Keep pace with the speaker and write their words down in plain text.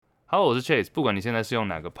Hello， 我是 Chase。不管你现在是用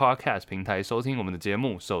哪个 podcast 平台收听我们的节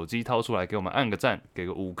目，手机掏出来给我们按个赞，给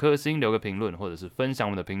个5颗星，留个评论，或者是分享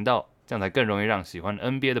我们的频道，这样才更容易让喜欢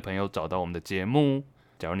NBA 的朋友找到我们的节目。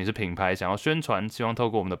假如你是品牌想要宣传，希望透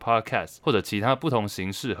过我们的 podcast 或者其他不同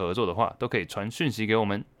形式合作的话，都可以传讯息给我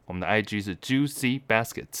们。我们的 IG 是 Juicy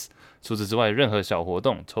Baskets。除此之外，任何小活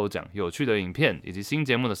动、抽奖、有趣的影片以及新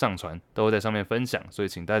节目的上传，都会在上面分享，所以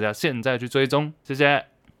请大家现在去追踪，谢谢。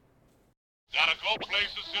Gotta go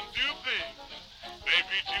places and do things,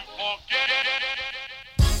 maybe to forget.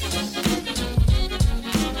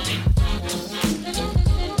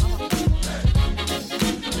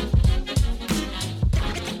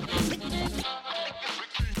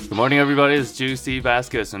 Good morning, everybody. It's Juicy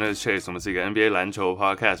Baskets, and this is Chase. 我们是一个 NBA 篮球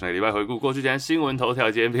podcast， 每个礼拜回顾过去几天新闻头条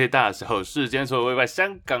以及 NBA 大小事。今天除了我以外，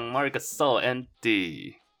香港 Mark Gasol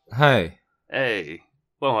Andy， 嗨，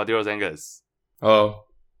万华第二 Angus，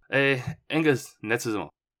 Angus， 你在吃什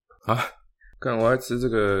么啊？干，我在吃这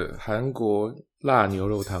个韩国辣牛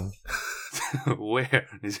肉汤。Where？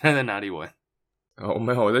 你现在在哪里玩？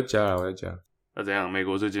没有，我在家啦，我在家。那怎样？美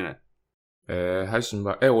国最近呢？还行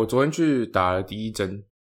吧。我昨天去打了第一剂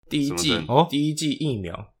疫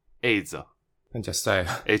苗。AIDS 啊？看假赛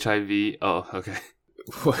啊 ？HIV 哦 ，OK。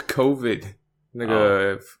我 COVID 那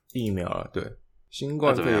个疫苗啊，对，新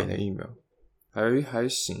冠肺炎的疫苗。还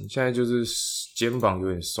行，现在就是肩膀有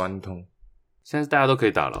点酸痛。现在大家都可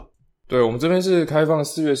以打了。对，我们这边是开放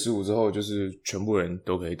4月15之后，就是全部人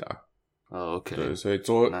都可以打。OK。对，所以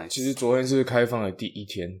其实昨天是开放的第一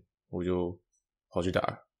天，我就跑去打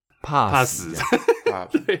了。怕死，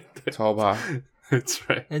对，超怕。That's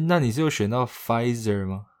right。那你是有选到 Pfizer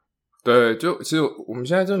吗？对，就其实我们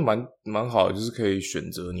现在真的蛮好的，就是可以选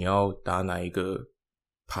择你要打哪一个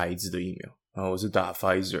牌子的疫苗。然后我是打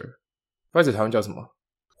Pfizer。Pfizer 台湾叫什么？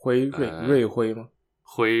辉瑞吗？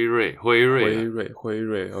辉瑞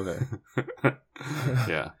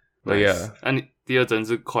OK。Yeah， Yeah。那你第二针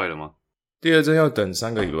是快了吗？第二针要等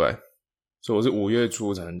3个礼拜，所以我是5月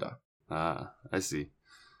初才能打。I see。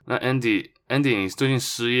那 Andy， 你最近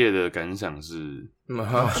失业的感想是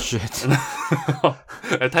？shit，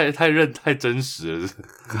 太真實了，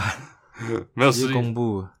沒有失業公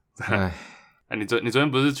布。你昨天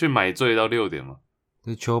不是去買醉到6點嗎？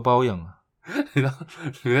是求包養啊！你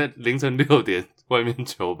在凌晨6點外面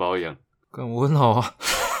求包養，幹我很好啊。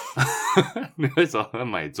你為什麼要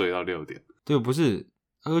買醉到6點？對，不是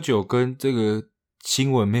喝酒跟這個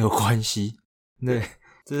新聞沒有關係，對，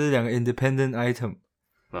這是兩個 independent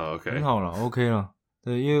item。OK， 很好啦 ，OK 啦。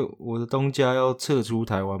對，因為我的東家要撤出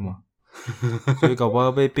台灣嘛，所以搞不好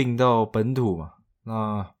要被併到本土嘛。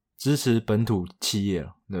那支持本土企業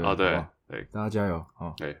了，對吧？對，大家加油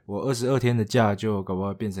哦！對，我22天的假就搞不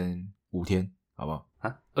好變成5天，好不好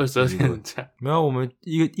？22天的假？沒有，我們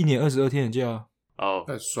一年22天的假。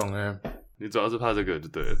太爽了！你主要是怕這個就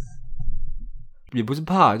對了。也不是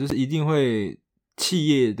怕，就是一定會企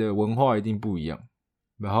業的文化一定不一樣，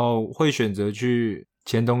然後會選擇去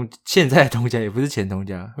現在的東家，也不是前東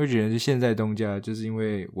家，會選擇去現在的東家，就是因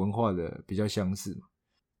為文化的比較相似嘛。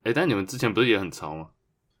但你們之前不是也很超嗎？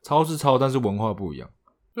超是超，但是文化不一樣。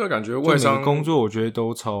對，感覺外商工作我覺得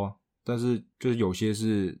都超啊，但是就是有些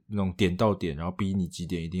是那種點到點，然後逼你幾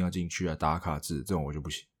點一定要進去啊，打卡制，這種我就不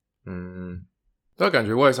行。但感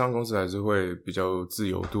覺外商公司還是會比較自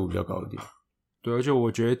由度比較高一點。對，而且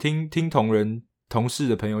我覺得聽同事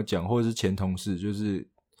的朋友講，或者是前同事，就是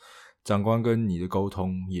長官跟你的溝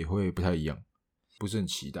通也會不太一樣，不是很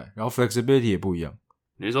期待。然後 flexibility 也不一樣。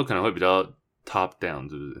你是說可能會比較 top down，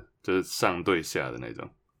 是不是？就是上對下的那種。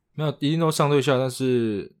沒有，一定都上對下，但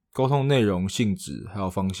是溝通內容、性質還有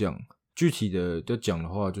方向，具體的要講的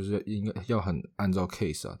話，就是應該要很按照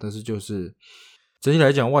case 啊。但是就是整體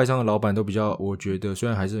來講，外商的老闆都比較，我覺得雖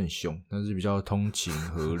然還是很兇，但是比較通情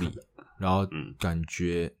合理，然後感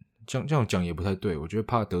覺這樣講也不太對，我覺得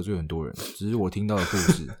怕得罪很多人，只是我聽到的故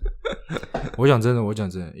事。我講真的，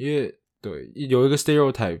因為對有一個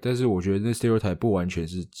stereotype， 但是我覺得那 stereotype 不完全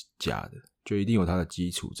是假的，就一定有它的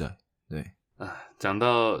基礎在。對。講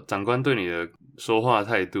到長官對你的說話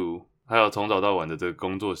態度，還有從早到晚的這個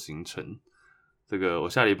工作行程，這個我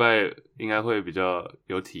下禮拜應該會比較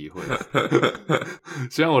有體會。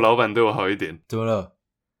希望我老闆對我好一點。怎麼了？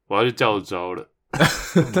我要去教召了。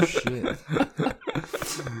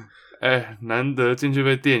難得進去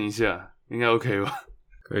被電一下，應該 OK 吧？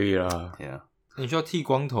可以啦。Yeah。你需要剃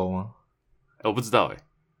光頭嗎？我不知道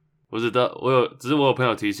只是我有朋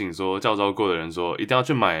友提醒說，教召過的人說一定要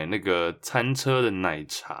去買那個餐車的奶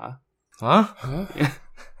茶啊，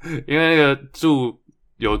因為那個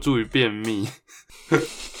有助於便秘，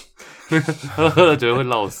喝了覺得會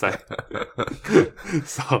落腮。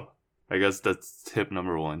So I guess that's tip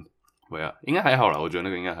number 1。对啊，应该还好啦，我觉得那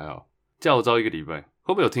个应该还好。教招1个礼拜，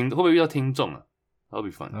会不会遇到听众啊 ？That'll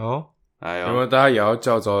be fun。哎呦，有没有大家也要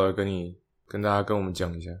教招的跟大家跟我们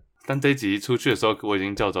讲一下？但这一集出去的时候，我已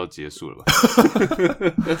经教招结束了吧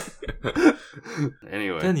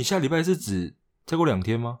？Anyway， 但你下礼拜是指再过2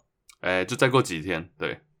天吗？就再过几天，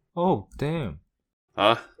对。Oh damn！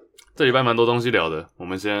 好，这礼拜蛮多东西聊的，我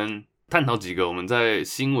们先探讨几个我们在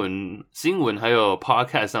新闻还有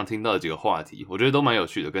podcast 上听到的几个话题，我觉得都蛮有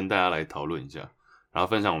趣的，跟大家来讨论一下，然后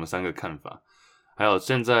分享我们3个看法。还有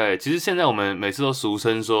其实现在我们每次都俗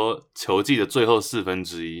称说球季的最后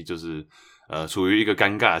1/4就是处于一个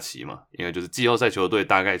尴尬期嘛，因为就是季后赛球队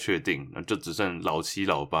大概确定，那就只剩老7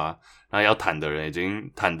老8，那要谈的人已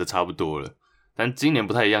经谈的差不多了。但今年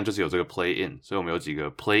不太一样，就是有这个 play in， 所以我们有几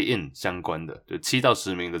个 play in 相关的，就7到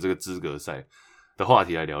10名的这个资格赛的话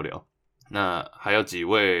题来聊聊。那还有几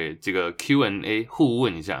位这个 Q&A 互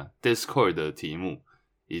问一下 Discord 的题目，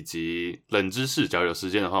以及冷知识，假如有时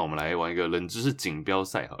间的话，我们来玩一个冷知识锦标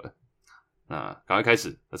赛好了。那赶快开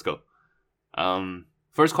始 ，Let's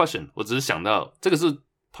go。First question， 我只是想到这个是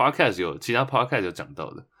podcast 其他 podcast 有讲到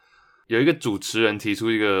的，有一个主持人提出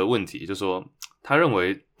一个问题，就说他认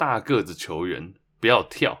为大个子球员不要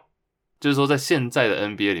跳，就是说在现在的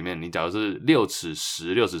NBA 里面，你假如是6尺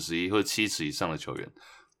10、6尺11或者7尺以上的球员，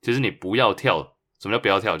其实你不要跳。什么叫不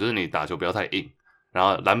要跳？就是你打球不要太硬，然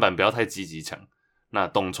后篮板不要太积极强。那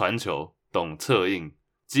懂传球、懂策应，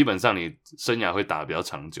基本上你生涯会打得比较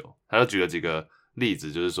长久。他就举了几个例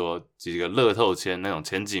子，就是说几个乐透签那种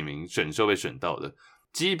前几名选秀被选到的，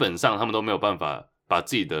基本上他们都没有办法把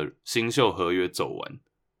自己的新秀合约走完，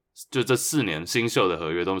就这4年新秀的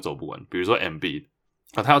合约都走不完。比如说 Embiid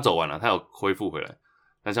他要走完了，他有恢复回来。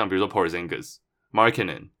那像比如说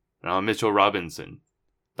Porzingis、Markkanen， 然后 Mitchell Robinson，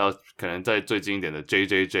 到可能在最近一点的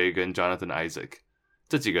JJJ 跟 Jonathan Isaac，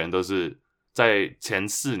 这几个人都是在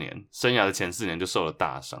生涯的前4年就受了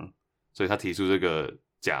大伤，所以他提出这个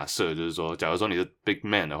假设，就是说假如说你是 big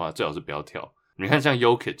man 的话，最好是不要跳。你看像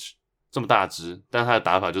Jokic 这么大只，但他的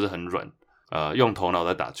打法就是很软，用头脑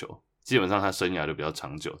在打球，基本上他生涯就比较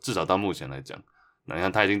长久，至少到目前来讲。那你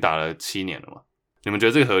看他已经打了7年了嘛，你们觉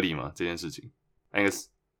得这个合理吗？这件事情 Angus？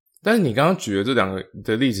 但是你刚刚举的这2个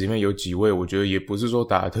的例子里面有几位，我觉得也不是说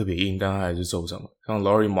打得特别硬，但他还是受伤了，像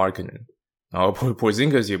Lauri Markkanen， 然后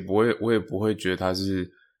Porzingis 我也不会觉得他是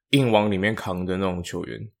硬往里面扛的那种球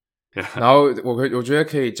员。然后我觉得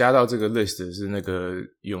可以加到这个 list 的是那个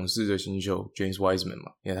勇士的新秀 James Wiseman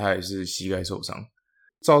嘛，因为他也是膝盖受伤。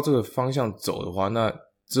照这个方向走的话，那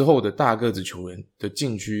之后的大个子球员的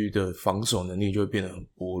禁区的防守能力就会变得很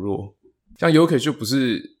薄弱。像 Jokic 就不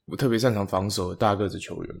是特别擅长防守的大个子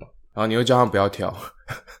球员嘛，然后你又叫他不要跳，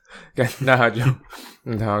那他就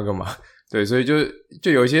他要干嘛？对，所以就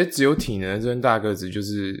有一些只有体能的这些大个子，就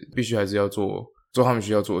是必须还是要做他们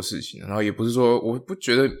需要做的事情。然后也不是说我也不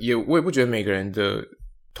觉得每个人的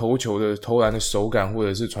投球的投篮的手感或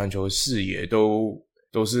者是传球的视野都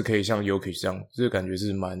是可以像 Jokic 这样，这个感觉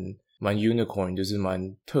是蛮 unicorn， 就是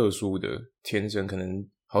蛮特殊的，天生可能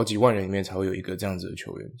好几万人里面才会有一个这样子的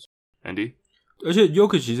球员。Andy， 而且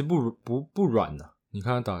Jokic 其实不软啊，你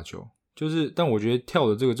看他打球，就是但我觉得跳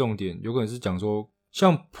的这个重点有可能是讲说，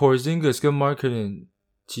像 Porzingis 跟 Markkanen，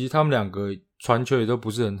 其实他们2个传球也都不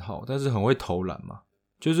是很好，但是很会投篮嘛。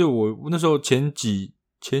就是我那时候前几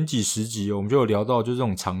10集我们就有聊到，就是这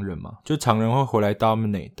种常人嘛，就常人会回来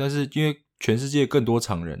dominate， 但是因为全世界更多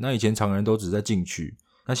常人，那以前常人都只在禁区，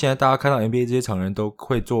那现在大家看到 NBA 这些常人都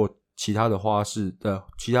会做其他的花式的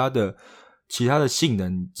其他的性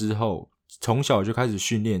能之后，从小就开始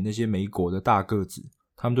训练那些美国的大个子，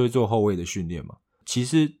他们就会做后卫的训练嘛。其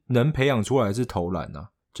实能培养出来的是投篮啊，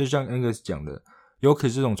就像 Angus 讲的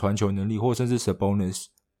，Jokic 这种传球能力，或甚至 Sabonis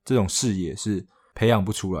这种视野是培养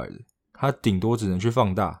不出来的，他顶多只能去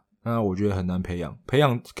放大，那我觉得很难培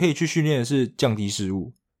养可以去训练的是降低失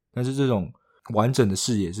误，但是这种完整的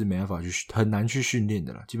视野是没办法很难去训练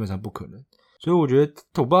的啦，基本上不可能。所以我觉得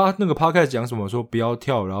我不知道那个 podcast 讲什么，说不要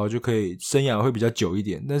跳，然后就可以生涯会比较久一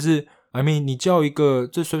点。但是 I mean 你叫一个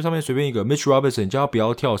这上面随便一个 Mitch Robinson 叫他不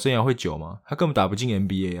要跳，生涯会久吗？他根本打不进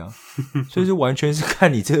NBA 啊。所以是完全是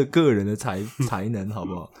看你这个个人的才能好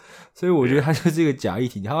不好？所以我觉得他就是一个假议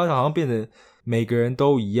题，他好像变得每个人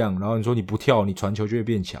都一样，然后你说你不跳你传球就会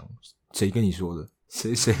变强，谁跟你说的？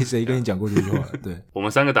谁跟你讲过这句话？对，我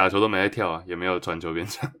们3个打球都没在跳啊，也没有传球变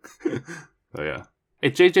强。对啊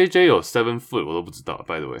，JJJ 有7 foot 我都不知道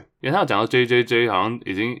by the way， 因为他有讲到 JJJ 好像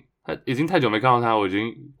已经太久没看到他，我已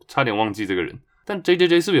经差点忘记这个人。但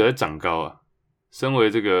JJJ 是不是有在长高啊？身为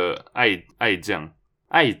这个爱将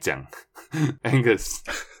Angus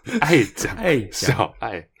爱将小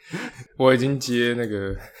爱，我已经接那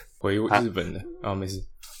个回日本了啊，没事。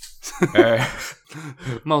哎，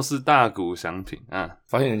貌似大谷翔平啊，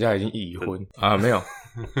发现人家已经已婚啊，没有，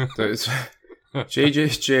对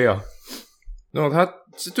，JJJ 哦，然后他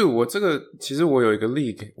对我这个，其实我有一个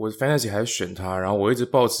league， 我 fantasy 还选他，然后我一直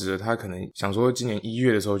抱持着他可能想说今年1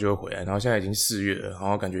月的时候就会回来，然后现在已经4月了，然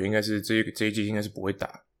后感觉应该是这一季应该是不会打。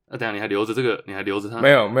那等一下你还留着这个，你还留着他？没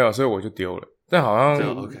有，所以我就丢了。但好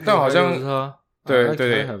像， OK 但好像对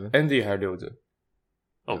对，Andy 还留着。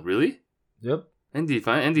哦、really？ Yep， Andy，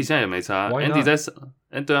 反正 Andy 现在也没差 Why not？ ，Andy 在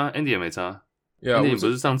对啊 ，Andy 也没差。Yeah, Andy 你不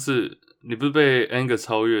是上次你不是被 Angus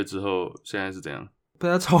超越之后，现在是怎样？被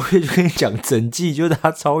他超越就跟你讲，整季就是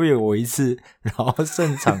他超越我一次，然后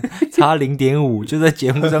胜场差 0.5， 就在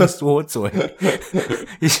节目上说嘴，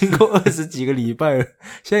已经过20几个礼拜了，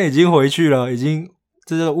现在已经回去了，已经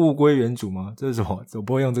这叫物归原主吗？这是什么？我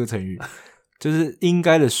不会用这个成语，就是应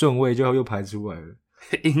该的顺位就又排出来了，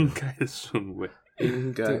应该的顺位，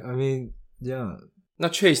应该。 I mean， 这样那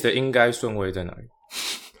Chase 的应该顺位在哪里？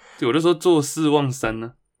对，我就说做4望3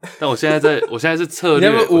呢。但我现在是策略，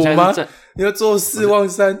你要我现在是你要做4望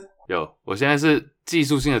3？我现在是技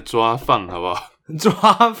术性的抓放，好不好？你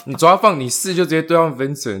抓放你4就直接对上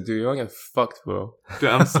Vincent， dude, you don't get fucked, bro。对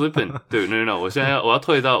 ，I'm slipping。对 ，no， 我想要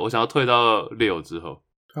退到6之后。退到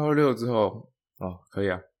6之后，哦，可以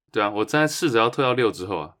啊。对啊，我现在试着要退到6之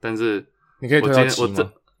后啊，但是你可以退到7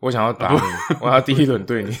吗？我想要打你，我要第一轮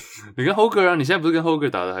对你。你跟 Hoger 啊，你现在不是跟 Hoger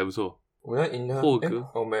打的还不错？我现在赢他。霍格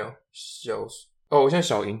哦，没有我现在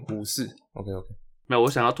小赢5-4。OK， 没有，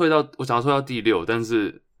我想要退到第6，但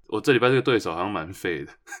是我这礼拜这个对手好像蛮废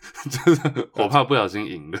的，就是我怕不小心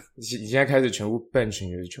赢了。你现在开始全部 bench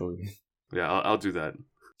你的球员，对啊 ，I'll do that。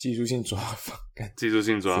技术性抓放，技术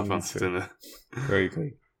性抓放，真的可以。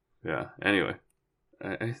对啊 ，Anyway，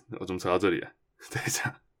 我怎么扯到这里啊？等一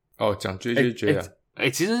下，哦，讲 JJJ 啊，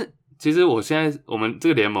其实我们这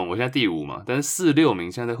个联盟我现在第5嘛，但是4、6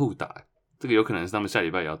名现在在互打，这个有可能是他们下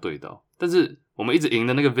礼拜也要对到，但是我们一直赢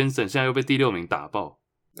的那个 Vincent 现在又被第6名打爆，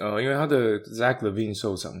因为他的 Zach LaVine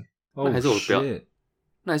受伤，那还是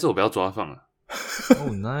我不要抓放了。哦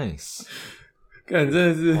，nice， 干真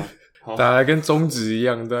的是打得跟中职一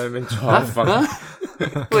样，都在那边抓放。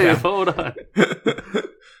对，后来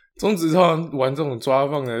中职通常玩这种抓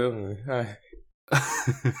放的这种，哎，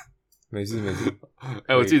没事。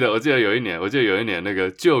我记得有一年那个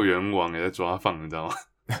救援王也在抓放，你知道吗？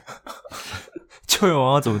救援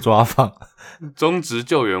王要怎么抓放？中职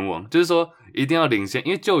救援王就是说一定要领先，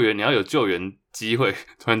因为救援你要有救援机会。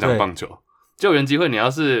突然讲棒球，救援机会你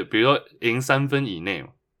要是比如说赢3分以内嘛，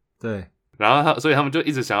对，然后所以他们就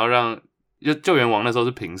一直想要让，就救援王那时候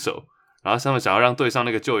是平手，然后他们想要让对上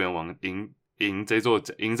那个救援王赢这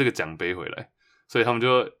个奖杯回来，所以他们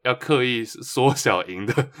就要刻意缩小赢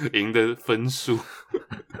的分数。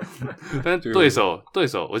但是对手，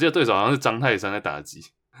我记得对手好像是张泰山在打击，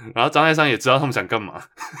然后张泰山也知道他们想干嘛，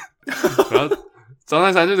然后张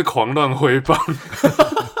泰山就是狂乱挥棒。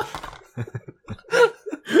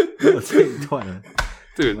有这一段了，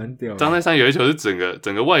这蛮屌的。张泰山有一球是整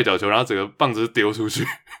个外角球，然后整个棒子是丢出去。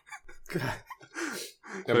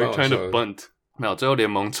所以 trying to bunt， 没有，最后联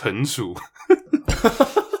盟惩处。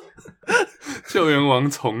救援王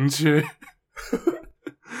重缺。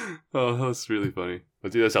Oh, that's really funny。我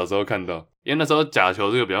记得小时候看到，因为那时候假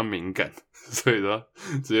球这个比较敏感，所以说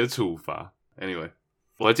直接处罚。Anyway，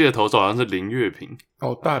 我还记得投手好像是林月平。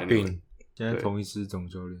哦，大饼。现在同一师总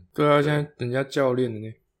教练。对啊，现在人家教练的呢。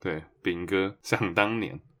对，饼哥，想当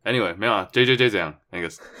年。Anyway， 没有啊 ，JJJ 怎样？那个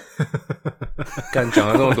干讲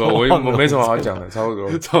了这么多，我没什么好讲的，差不多。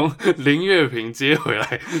从林月平接回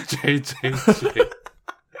来 JJJ。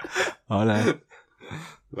好，来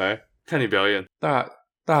看你表演。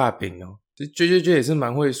大饼哦，JJJ 也是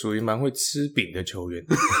属于蛮会吃饼的球员。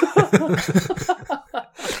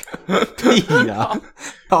屁啦！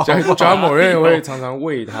贾某人也会常常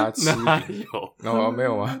喂他吃饼。哪有？哦，没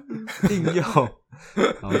有吗？硬要。好，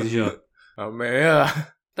继续。啊，没了。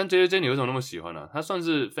但 JJJ 你为什么那么喜欢呢？他算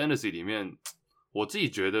是 Fantasy 里面我自己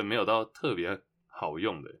觉得没有到特别好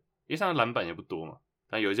用的，因为像篮板也不多嘛，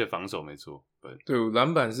但有一些防守没错。对，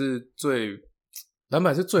篮板是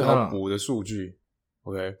最好补的数据。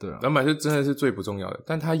OK， 对啊，篮板是真的是最不重要的，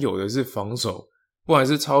但他有的是防守，不管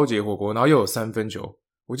是超级火锅，然后又有3分球。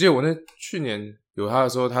我记得我去年有他的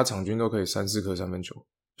时候，他场均都可以3-4颗3分球，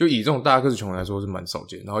就以这种大个子球员来说是蛮少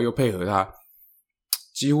见，然后又配合他，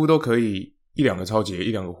几乎都可以1-2个超级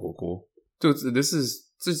1-2个火锅。就指的是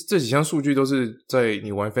这几项数据都是在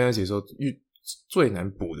你玩 Fantasy 的时候最难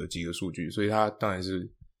补的几个数据，所以他当然是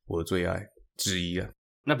我的最爱之一啊。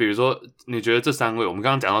那比如说，你觉得这3位，我们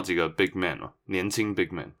刚刚讲到几个 big man 嘛，年轻 big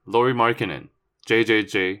man， Lauri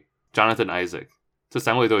Markkanen、JJJ、Jonathan Isaac，这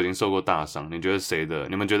3位都已经受过大伤，你们觉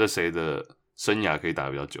得谁的生涯可以打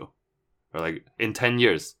得比较久 ？Or like in 10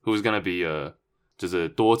 years, who's gonna be a 就是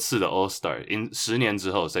多次的 All Star？ 10年之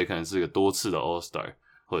后，谁可能是个多次的 All Star，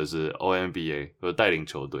 或者是 ONBA 或者带领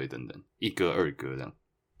球队等等，一哥二哥这样。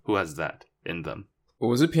Who has that in them？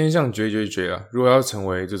 我是偏向 JJJ 啊，如果要成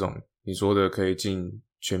为这种你说的可以进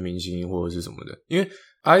全明星或者是什么的，因为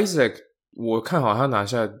Isaac 我看好他拿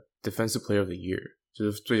下 Defensive Player of the Year， 就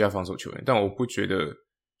是最佳防守球员，但我不觉得，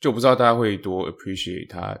就不知道大家会多 appreciate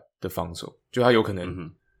他的防守，就他有可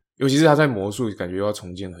能，尤其是他在魔术感觉又要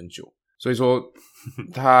重建很久，所以说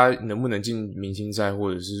他能不能进明星赛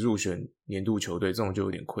或者是入选年度球队，这种就有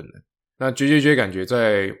点困难。那 JJJ 感觉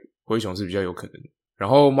在灰熊是比较有可能的。然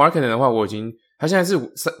后 Markkanen 的话，他现在是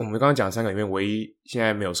我们刚刚讲的3个里面唯一现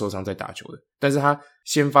在没有受伤在打球的，但是他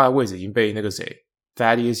先发的位置已经被那个谁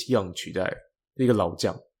Thaddeus Young 取代了，一个老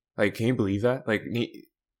将。Like can you believe that? Like 你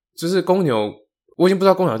就是公牛，我已经不知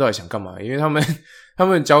道公牛到底想干嘛，因为他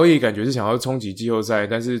们交易感觉是想要冲击季后赛，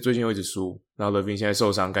但是最近又一直输，然后 Levine 现在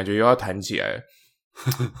受伤，感觉又要弹起来了。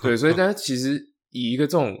对，所以但其实以一个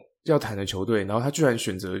这种要弹的球队，然后他居然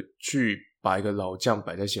选择去把一个老将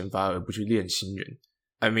摆在先发，而不去练新人。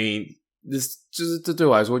I mean, 这对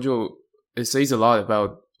我来说就 it says a lot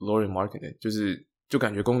about Lauri Markkanen， 就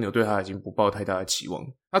感觉公牛对他已经不抱太大的期望。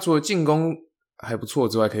他除了进攻还不错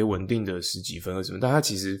之外，可以稳定的10几分20分，但他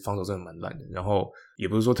其实防守真的蛮烂的，然后也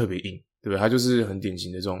不是说特别硬，对不对？他就是很典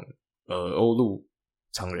型的这种欧陆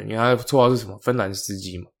常人，因为他的绰号是什么芬兰司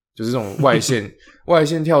机嘛，就是这种外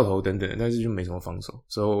线跳投等等的，但是就没什么防守。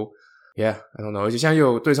So yeah, I don't know， 而且现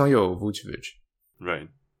在对上又有 Vucevic。Right，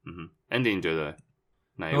 Andy 你觉得？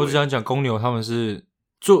我只想讲公牛他们是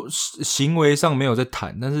做行为上没有在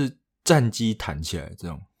谈，但是战绩谈起来这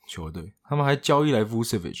种球队，他们还交易来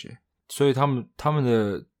Vucevic， 所以他们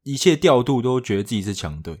的一切调度都觉得自己是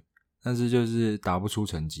强队，但是就是打不出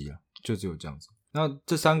成绩啊，就只有这样子。那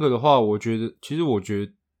这3个的话，我觉得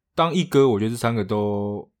当一哥，我觉得这3个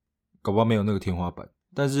都搞不好没有那个天花板，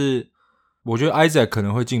但是我觉得 Isaac 可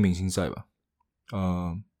能会进明星赛吧，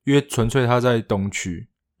因为纯粹他在东区。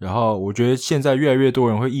然后我觉得现在越来越多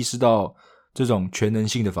人会意识到这种全能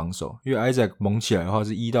性的防守，因为 Isaac 猛起来的话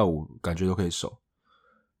是1到5感觉都可以守。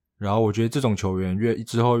然后我觉得这种球员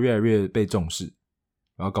之后越来越被重视，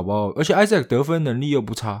然后搞不好，而且 Isaac 得分能力又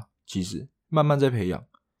不差，其实慢慢在培养，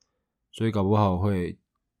所以搞不好会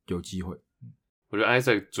有机会。我觉得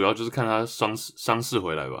Isaac 主要就是看他伤势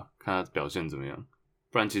回来吧，看他表现怎么样，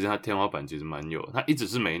不然其实他天花板其实蛮有的，他一直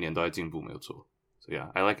是每一年都在进步，没有错。所以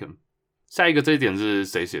I like him。下一个这一点是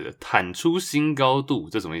谁写的？弹出新高度，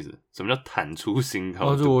这什么意思？什么叫弹出新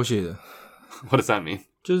高度？这是我写的。What does that mean？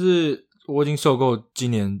 就是我已经受够今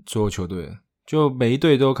年所有球队了，就每一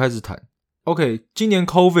队都开始谈。OK， 今年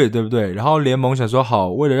COVID 对不对？然后联盟想说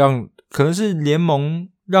好，为了可能是联盟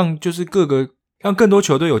让就是让更多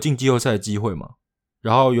球队有进季后赛的机会嘛。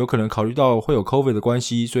然后有可能考虑到会有 COVID 的关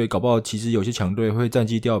系，所以搞不好其实有些强队会战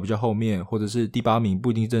绩掉比较后面，或者是第8名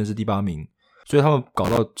不一定真的是第8名。所以他们搞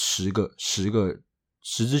到10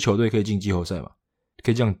支球队可以进季后赛嘛，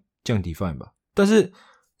可以这样 define 吧。但是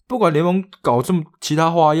不管联盟搞这么其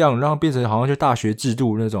他花样，让它变成好像就大学制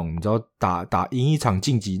度那种，你知道打赢一场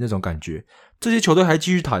晋级那种感觉，这些球队还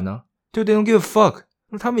继续谈呢，就 they don't give a fuck，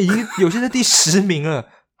 他们已经有些在第10名了，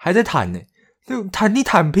还在谈呢，就谈你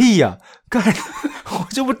谈屁呀、干，我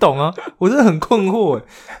就不懂啊，我真的很困惑诶，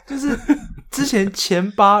就是之前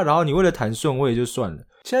前8，然后你为了谈顺位就算了。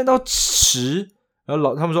现在到10，然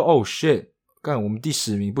后他们说哦 shit， 干我们第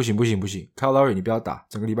10名，不行 Kyle Lowry 你不要打，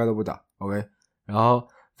整个礼拜都不打 ，OK， 然后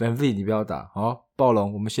VanVleet 你不要打，好，暴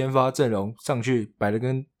龙我们先发阵容上去摆的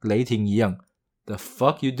跟雷霆一样 ，The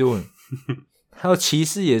fuck you doing？ 还有骑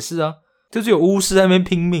士也是啊，就是有巫师在那边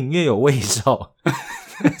拼命，因为有卫少，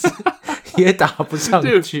也打不上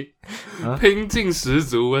去，拼劲十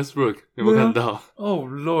足 Westbrook 有没有看到？哦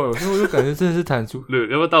Lord， 所以我就感觉真的是弹出，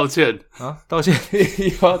要不要道歉啊？道歉，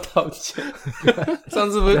又要道歉，上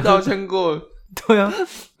次不是道歉过？对啊，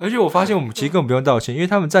而且我发现我们其实根本不用道歉，因为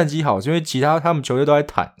他们战绩好，是因为他们球队都在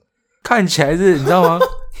谈，看起来是你知道吗？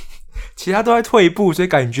其他都在退步，所以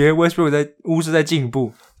感觉 Westbrook 巫师在进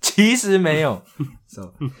步，其实没有。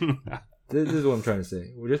So, 这是 what I'm trying to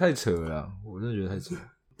say， 我觉得太扯了啦，我真的觉得太扯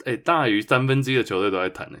了。大于1/3的球队都在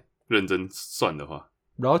谈认真算的话。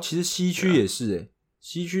然后其实西区也是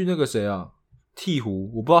西区那个谁啊，鹈鹕，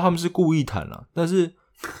我不知道他们是故意谈啦，但是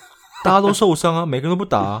大家都受伤啊，每个人都不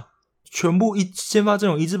打啊，全部先发阵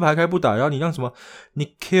容一字排开不打，然后你让什么，你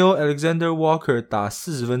kill Alexander Walker 打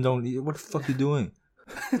40分钟，what the fuck you doing？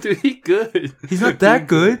 Dude, he good. He's not that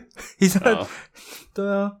good. He's not.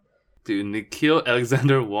 对啊。Dude, 你 kill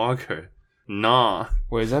Alexander Walker， Nah，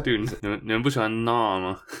我也在对，你们不喜欢 Nah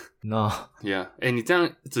吗那？Yeah， 你这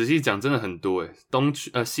样仔细讲真的很多东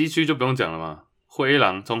区西区就不用讲了嘛。灰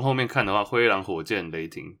狼从后面看的话，灰狼、火箭、雷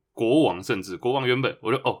霆、国王，甚至国王原本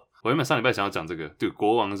我原本上礼拜想要讲这个，对，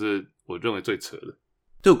国王是我认为最扯的。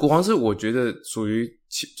对，国王是我觉得属于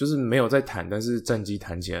就是没有在谈，但是战绩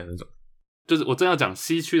谈起来那种。就是我正要讲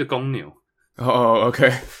西区的公牛。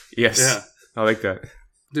OK，Yes， I like that。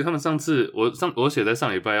对，他们上次我写在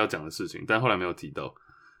上礼拜要讲的事情，但后来没有提到。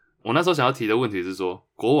我那时候想要提的问题是说，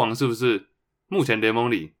国王是不是目前联盟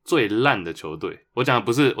里最烂的球队？我讲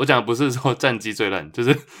的不是说战绩最烂，就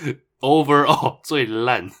是 overall 最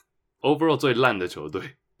烂 ，overall 最烂的球队。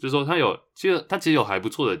就是说他其实有还不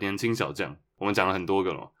错的年轻小将，我们讲了很多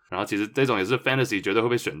个了。然后其实这种也是 fantasy 绝对会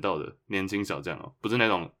被选到的年轻小将不是那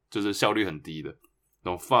种就是效率很低的，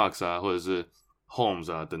那种 Fox 啊或者是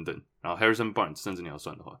Holmes 啊等等。然后 Harrison Barnes 甚至你要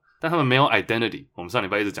算的话，但他们没有 identity。我们上礼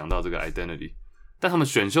拜一直讲到这个 identity， 但他们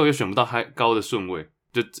选秀也选不到高的顺位，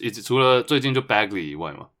就除了最近就 Bagley 以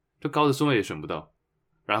外嘛，就高的顺位也选不到。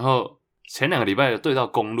然后前2个礼拜对到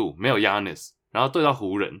公路没有 Giannis， 然后对到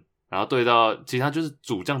湖人，然后对到其他就是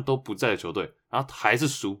主将都不在的球队，然后还是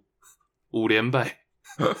输5连败。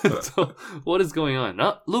So what is going on？ 然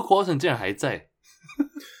后 Luke Walton 竟然还在。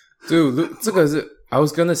对，这个是 I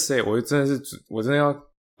was gonna say， 我真的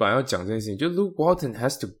本来要讲这件事情，就 Luke Walton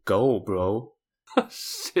has to go, bro.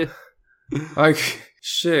 Shit. Like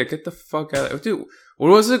shit, get the fuck out. 就我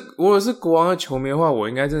如果是国王的球迷的话，我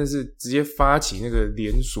应该真的是直接发起那个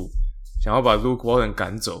联署，想要把 Luke Walton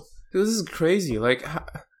赶走。This is crazy. Like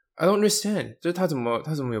I don't understand. 就是他怎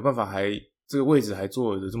么有办法还这个位置还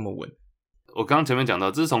坐得这么稳？我刚刚前面讲到，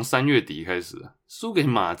这是从3月底开始的，输给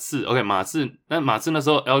马刺。OK， 马刺那时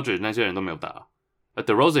候 Aldridge 那些人都没有打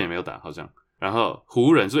，DeRozan 也没有打，好像。然后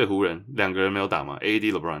湖人2个人没有打嘛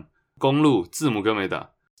 ，AD、LeBron。公路字母哥没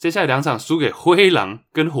打，接下来2场输给灰狼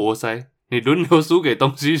跟活塞，你轮流输给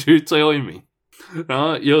东西区最后一名，然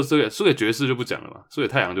后也有输给爵士就不讲了嘛，输给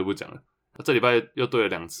太阳就不讲了。这礼拜又对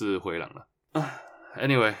了2次灰狼了。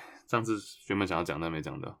Anyway， 上次原本想要讲但没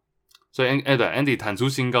讲到，所以 Andy 弹出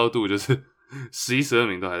新高度，就是11、12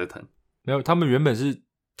名都还在弹。没有，他们原本是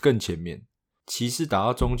更前面。骑士打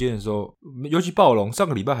到中间的时候，尤其暴龙上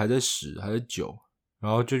个礼拜还在10还在9，然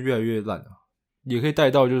后就越来越烂也可以带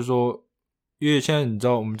到就是说，因为现在你知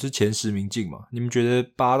道我们是前10名进嘛，你们觉得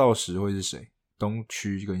8到10会是谁？东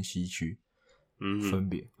区跟西区分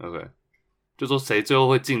别 OK， 就说谁最后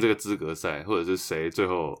会进这个资格赛，或者是谁最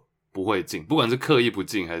后不会进，不管是刻意不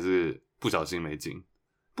进还是不小心没进，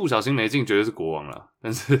不小心没进绝对是国王啦。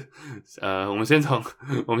但是我们先从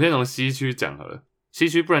西区讲好了。西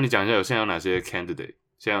区，不然你讲一下现在有哪些 candidate，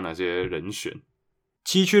 现在有哪些人选？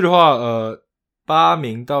西区的话，8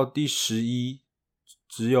名到第11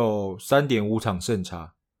只有 3.5 场胜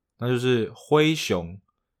差，那就是灰熊、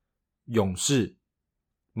勇士、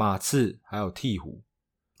马刺还有鹈鹕。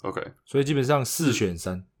OK， 所以基本上4选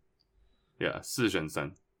3。Yeah， 4选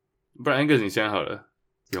3。不然 Angus 你先好了。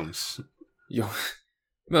勇士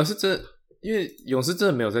没有是真的，因为勇士真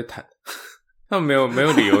的没有在谈。他们没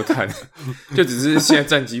有理由谈，就只是现在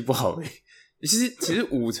战绩不好而已。其实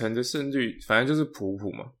5成的胜率，反正就是普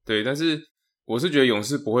嘛，对。但是我是觉得勇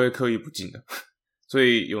士不会刻意不进的，所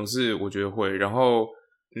以勇士我觉得会。然后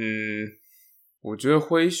我觉得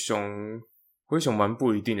灰熊蛮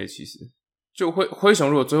不一定的，其实就灰熊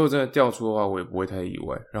如果最后真的掉出的话，我也不会太意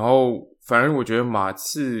外。然后反而我觉得马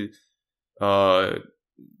刺，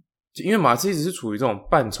因为马刺一直是处于这种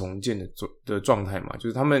半重建的状态嘛，就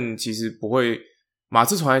是他们其实不会，马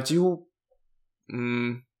刺从来几乎，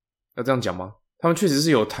要这样讲吗？他们确实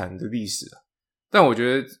是有谈的历史但我觉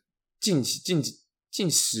得近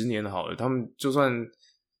10年好了，他们就算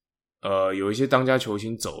有一些当家球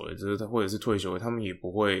星走了，就是或者是退休了，他们也不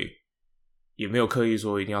会，也没有刻意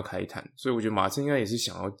说一定要开坛，所以我觉得马刺应该也是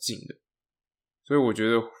想要进的，所以我觉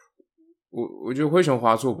得。我觉得灰熊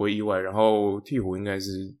滑出我不会意外，然后鹈鹕应该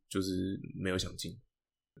是就是没有想进，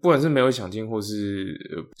不管是没有想进，或是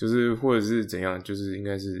或者是怎样，就是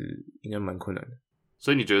应该蛮困难的。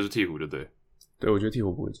所以你觉得是鹈鹕就对？对，我觉得鹈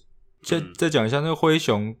鹕不会进。再讲一下那个灰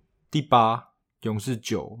熊第8，勇士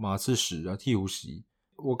9，马刺10啊，鹈鹕11。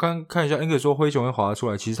我看一下 Angus 说灰熊会滑出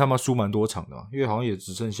来，其实他们输蛮多场的因为好像也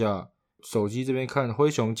只剩下手机这边看灰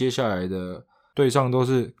熊接下来的对上都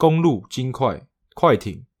是公鹿、金块、快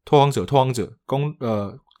艇。拓荒者、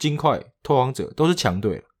金块、拓荒者都是强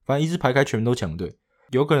队，反正一字排开全都强队，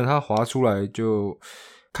有可能他滑出来就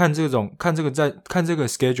看这个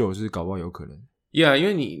schedule 是搞不好有可能。Yeah， 因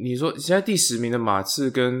为你说现在第10名的马刺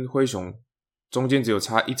跟灰熊中间只有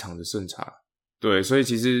差1场的胜差，对，所以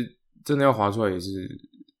其实真的要滑出来也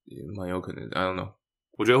蛮有可能的。I don't know。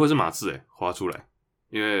我觉得会是马刺滑出来，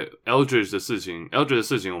因为 Eldridge 的事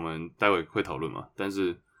情我们待会会讨论嘛。但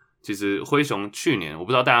是其实灰熊去年我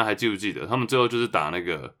不知道大家还记不记得，他们最后就是打那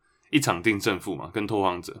个一场定胜负嘛，跟拓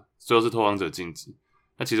荒者，最后是拓荒者晋级。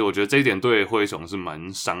那其实我觉得这一点对灰熊是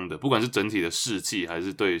蛮伤的，不管是整体的士气，还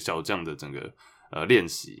是对小将的整个练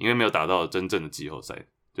习，因为没有打到真正的季后赛，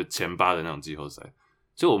就前8的那种季后赛，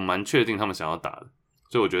所以我蛮确定他们想要打的，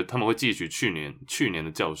所以我觉得他们会汲取去年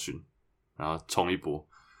的教训，然后冲一波。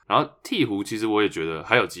然后鹈鹕其实我也觉得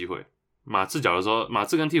还有机会，马刺角的时候，马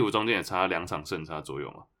刺跟鹈鹕中间也差2场胜差左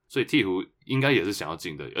右嘛，所以鹈鹕应该也是想要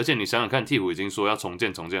进的。而且你想想看，鹈鹕已经说要重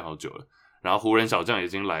建好久了，然后湖人小将已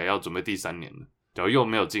经来要准备第3年了。假如又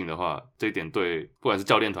没有进的话，这一点对不管是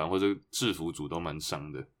教练团或者制服组都蛮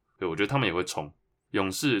伤的。对，我觉得他们也会冲。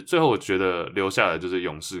勇士最后我觉得留下来就是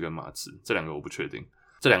勇士跟马刺，这2个我不确定。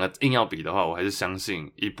这2个硬要比的话，我还是相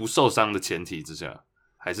信以不受伤的前提之下，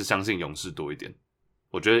还是相信勇士多一点。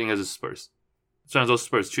我觉得应该是 Spurs， 虽然说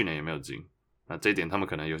Spurs 去年也没有进，那这一点他们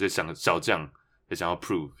可能有些小将也想要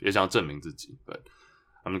prove， 也想要证明自己。But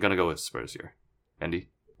I'm gonna go with Spurs here. Andy，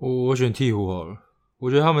 我选鹈鹕好了。我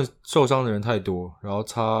觉得他们受伤的人太多，然后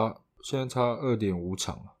现在差 2.5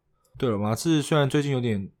 场了。对了，马刺虽然最近有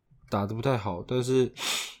点打得不太好，但是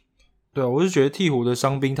对啊，我是觉得鹈鹕的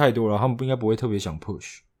伤兵太多了，他们应该不会特别想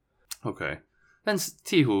push。 OK， 但是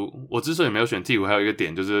鹈鹕我之所以没有选鹈鹕，还有一个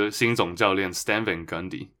点就是新总教练 Stan Van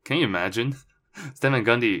Gundy。 Can you imagine Stan Van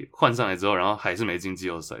Gundy 换上来之后，然后还是没进季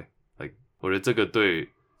后赛？ Like， 我觉得这个对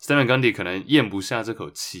Stan Van Gundy 可能咽不下这口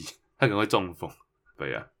气，他可能会中风。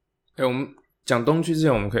对啊，我们讲东区之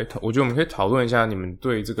前，我觉得我们可以讨论一下你们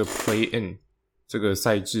对这个 Play In 这个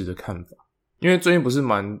赛制的看法。因为最近不是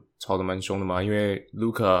吵得蛮凶的嘛，因为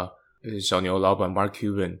Luka 小牛老板 Mark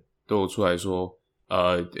Cuban 都有出来说，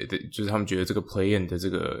就是他们觉得这个 Play In 的这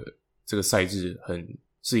个赛制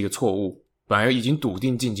是一个错误，本来已经笃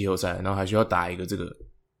定进季后赛，然后还需要打一个这个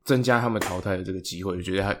增加他们淘汰的这个机会，就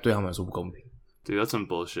觉得对他们来说不公平。对， that's some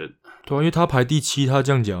bullshit。 对啊，因为他排第7，他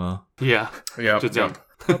这样讲啊。Yeah， 就这样。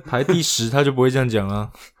他排第10，他就不会这样讲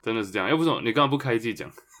啊。真的是这样，要不你干嘛不开季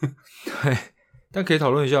讲？对，但可以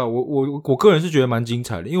讨论一下。我个人是觉得蛮精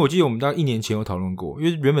彩的，因为我记得我们大概1年前有讨论过，因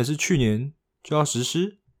为原本是去年就要实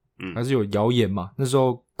施，还是有谣言嘛。那时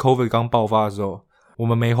候 COVID 刚爆发的时候，我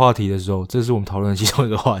们没话题的时候，这是我们讨论的其中一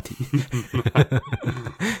个话题。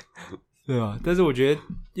对吧？但是我觉得，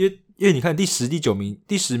因为你看第10、第9名、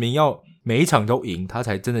第10名要每一场都赢，他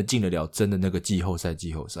才真的进得了真的那个季后赛，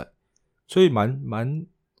所以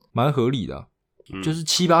蛮合理的啊。就是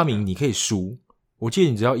7、8名你可以输，我记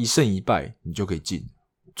得你只要1胜1败你就可以进。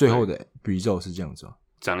最后的 result 是这样子啊。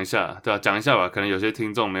讲一下，对啊，讲一下吧。可能有些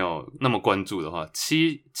听众没有那么关注的话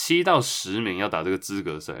，7到10名要打这个资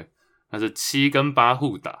格赛，那是7跟8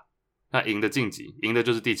互打，那赢的晋级，赢的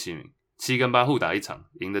就是第7名。7跟8互打1场，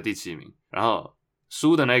赢的第7名，然后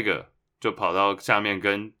输的那个就跑到下面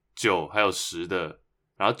跟9还有10的，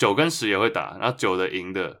然后9跟10也会打，然后9的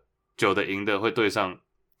赢的会对上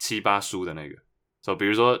7、8输的那个。所以比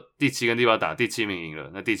如说第7跟第8打，第7名赢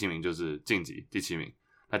了，那第7名就是晋级第7名，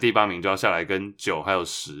那第8名就要下来跟9还有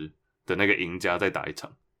10的那个赢家再打1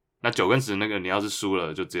场。那9跟10那个你要是输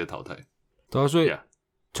了就直接淘汰。对啊，所以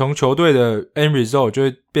从球队的 end result 就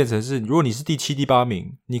会变成是，如果你是第7、第8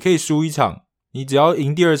名，你可以输1场，你只要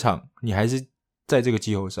赢第2场，你还是在这个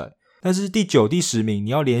季后赛。但是第9、第10名，你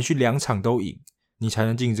要连续2场都赢，你才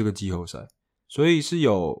能进这个季后赛。所以是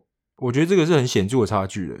有，我觉得这个是很显著的差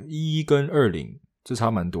距的，11跟20，这差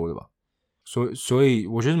蛮多的吧。所以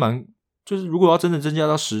我觉得就是如果要真的增加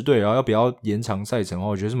到10队，然后要不要延长赛程的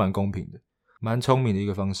话，我觉得是蛮公平的，蛮聪明的一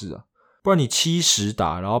个方式啊。不然你7、10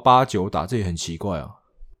打，然后8、9打，这也很奇怪啊。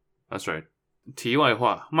That's right。题外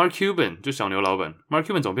话 ，Mark Cuban 就小牛老板 ，Mark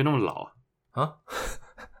Cuban 怎么变那么老啊？啊？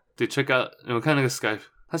对 ，check out， 你们看那个 Skype，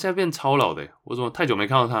 他现在变超老的，我怎么太久没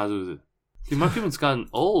看到他，是不是 ？Mark Cuban's gotten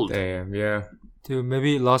old. Damn, yeah. Dude,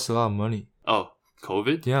 maybe lost a lot of money. Oh,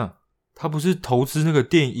 COVID? Yeah. 他不是投资那个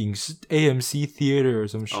电影是 AMC Theater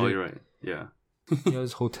什么 shit? Oh, you're right. Yeah. He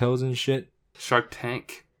has hotels and shit. Shark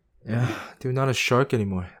Tank. Yeah, dude, not a shark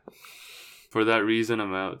anymore. For that reason,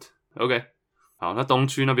 I'm out. OK. 好，那东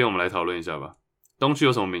区那边我们来讨论一下吧。东区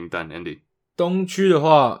有什么名单 ，Andy？ 东区的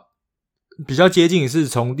话，比较接近是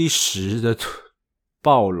从第10的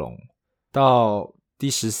暴龙到第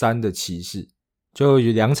13的骑士，就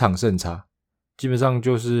有2场胜差，基本上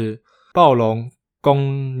就是暴龙、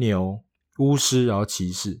公牛、巫师，然后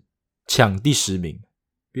骑士抢第10名，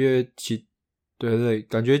因为对，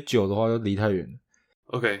感觉9的话就离太远了。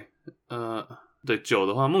OK， 对9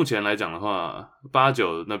的话，目前来讲的话，8、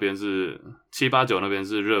9那边是7、8、9那边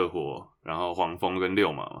是热火，然后黄蜂跟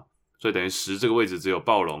溜马嘛，所以等于10这个位置只有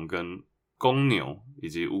暴龙跟公牛以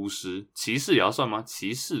及巫师，骑士也要算吗？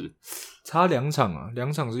骑士差2场啊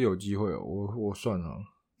，2场是有机会哦。我算了，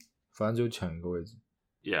反正就抢一个位置。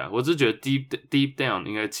Yeah， 我只是觉得 deep down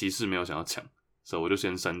应该骑士没有想要抢，所以我就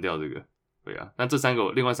先删掉这个。对啊，那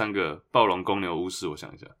另外3个暴龙、公牛、巫师，我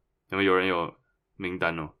想一下，有人有名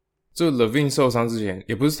单哦？这 Levine 受伤之前，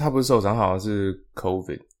也不是他不是受伤，好像是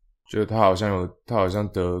COVID， 就是他好像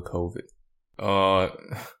得 COVID。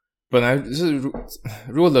本来是如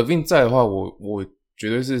果 Levine 在的话，我绝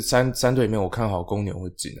对是三队里面我看好公牛会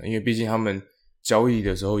进的，因为毕竟他们交易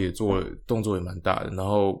的时候也动作也蛮大的，然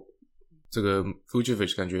后这个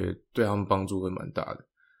Vucevic 感觉对他们帮助会蛮大的。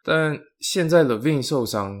但现在 Levine 受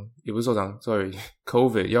伤，也不是受伤 ，sorry，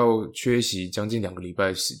 COVID 要缺席将近2个礼拜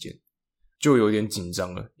的时间，就有点紧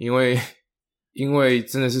张了，因为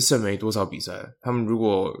真的是剩没多少比赛了，他们如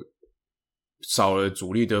果少了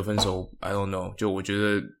主力得分手 ，I don't know， 就我觉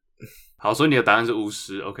得好，所以你的答案是巫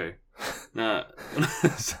师 ，OK？ 那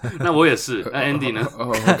我也是，那 Andy 呢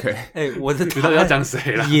？OK， 我的你到底要讲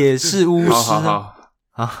谁啦？也是巫师，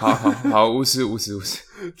好，巫师，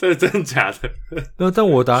这是真的假的？但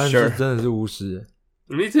我答案是真的是巫师。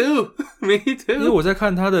Me too， 因为我在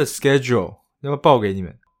看他的 schedule， 要不要报给你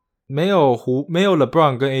们？没有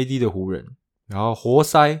LeBron 跟 AD 的湖人，然后活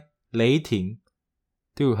塞、雷霆，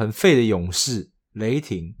对，很废的勇士、雷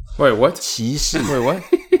霆，喂 what 骑士，喂 what，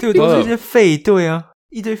 对，都是一些废队啊，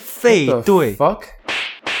一堆废队。fuck，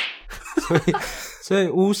 所以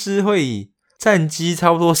巫师会以战绩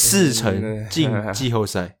差不多40%进季后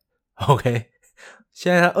赛。OK，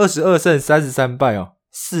 现在他22胜33败哦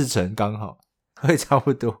，40%刚好，会差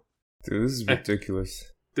不多。This is ridiculous。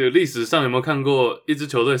对，历史上有没有看过一支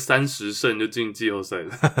球队30胜就进季后赛的？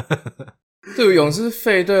对，勇士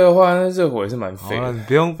废队的话，那热火也是蛮废的。你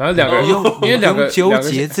不用，反正两个，因为两个纠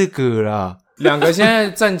结这个啦。两个现在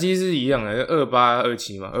战绩是一样的，28、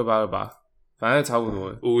27嘛，28、28，反正差不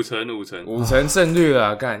多，5成，5成胜率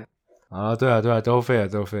啦，干。啊，对啊，都废。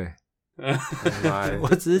我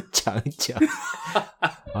只是讲一讲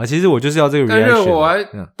啊，其实我就是要这个 reaction。但热火还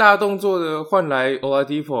大动作的换来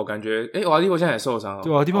Oladipo， 感觉Oladipo 现在也受伤了。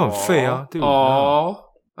对，Oladipo 很废啊。对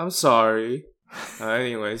I'm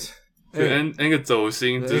sorry。Anyways， 那个走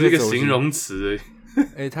心只是一个形容词而已。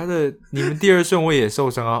他的你们第2顺位也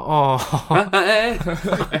受伤啊。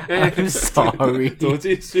I'm sorry。怎么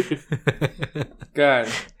继续？干，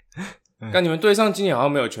你们队上今年好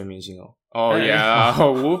像没有全明星哦。Oh yeah,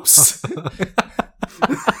 whoops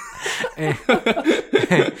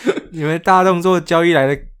你们大动作交易来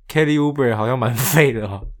的 Kelly Oubre 好像蛮废的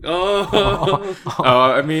哦。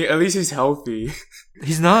I mean, at least he's healthy.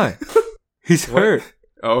 He's not. He's hurt.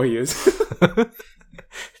 Oh, he is.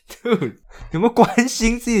 Dude, 有没有关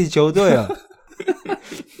心自己球队啊？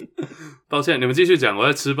抱歉，你们继续讲，我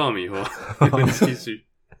在吃爆米花。你们继续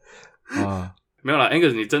啊，没有啦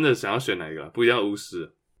 ，Angus， 你真的想要选哪一个？不一定要巫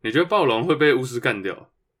师。你觉得暴龙会被巫师干掉？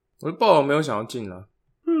我觉得暴龙没有想要进啊。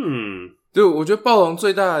对，我觉得暴龙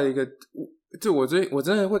最大的一个，就我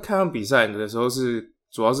真的会看他们比赛的时候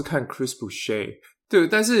主要是看 Chris Boucher。对，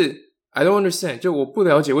但是 I don't understand， 就我不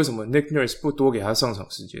了解为什么 Nick Nurse 不多给他上场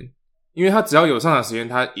时间，因为他只要有上场时间，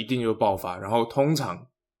他一定就爆发，然后通常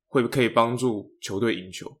可以帮助球队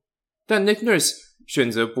赢球。但 Nick Nurse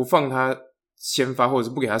选择不放他先发，或者是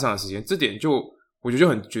不给他上场时间，这点我觉得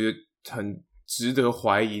很值得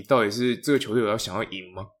怀疑，到底是这个球队有要想要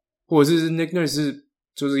赢吗？或者是 Nick Nurse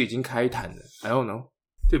就是已经开坛了 ？I don't know。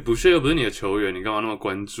对，Boucher又不是你的球员，你干嘛那么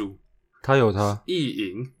关注？他有他意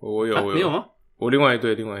淫，我有，你有吗？我另外一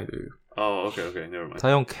队有。哦 ，OK，never mind。他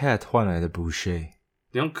用 Cat 换来的 Boucher，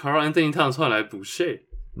 你用 Karl Anthony Towns 换来 Boucher？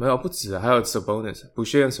 没有，不止啊，还有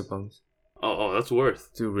Sabonis，Boucher 和 Sabonis。That's worth。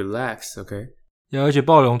就 relax，OK。而且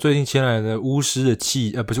暴龙最近签来的巫师的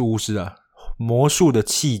不是巫师啊。魔术的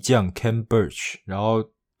弃将 Ken Birch， 然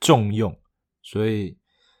后重用，所以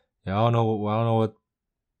然后呢，我要 know what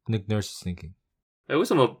Nick Nurse is thinking。为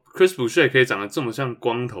什么 Chris Boucher 可以长得这么像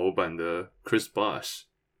光头版的 Chris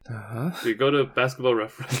Bosh？We go to Basketball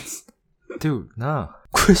Reference。Dude， 那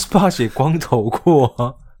Chris Bosh 也光头过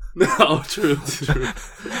啊。No, true.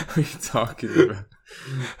 What are you talking about？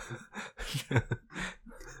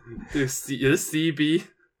 也是 CB，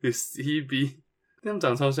 也是 CB， 他们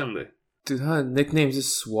长得超像的。对，他的 nickname 是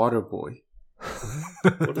Swatter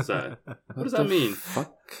Boy。What does that mean？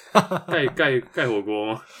 盖火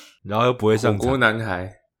锅吗？然后又不会上场。火锅男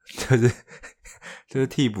孩，就是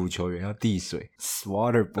替补球员要递水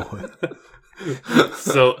 ，Swatter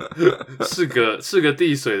Boy。So 是个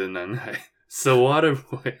递水的男孩 ，Swatter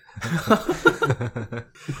Boy。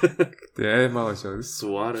对，蛮好笑的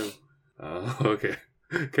 ，Swatter。OK，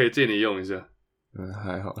 可以借你用一下。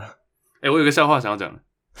还好啦。我有个笑话想要讲。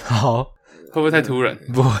好，不会太突然？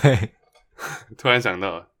不会，突然想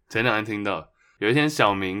到了，前两天听到，有一天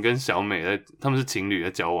小明跟小美他们是情侣在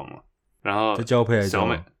交往嘛，然后在交配还是小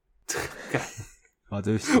美，啊，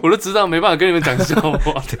对不起，我都知道没办法跟你们讲笑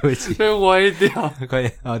话，对不起，被歪掉。快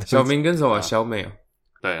点啊！对不起小明跟什么小美啊？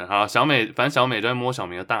对，好，小美，反正小美就在摸小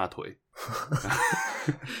明的大腿。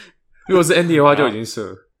如果是 Andy 的话，就已经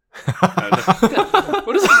射了。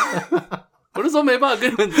我就说没办法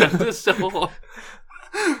跟你们讲这个笑话。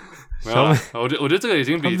没有啦，我觉得这个已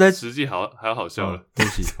经比实际还要好笑了。对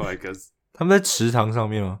不起 So I guess 他们在池塘上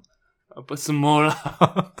面吗？不是摸啦。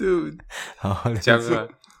Dude，好，讲啊，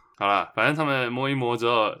好啦，反正他们摸一摸之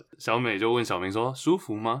后，小美就问小明说舒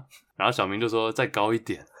服吗？然后小明就说再高一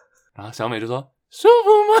点，然后小美就说舒服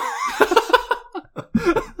吗？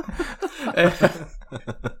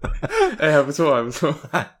还不错，还不错。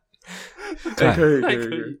可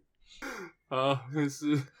以。啊，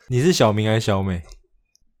是，你是小明还是小美？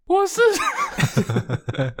我是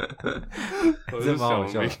这蛮好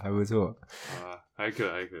笑的，小明还不错。啊，还可。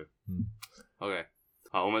OK，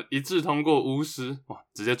 好，我们一致通过巫师，哇，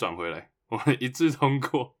直接转回来，我们一致通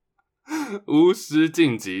过巫师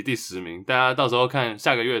晋级第10名，大家到时候看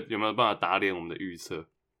下个月有没有办法打脸我们的预测。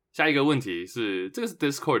下一个问题是，这个是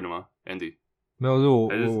Discord 的吗 ？Andy？ 没有，是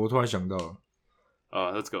我突然想到了，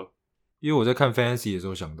 Let's go。因为我在看 Fantasy 的时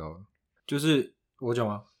候想到了，就是我讲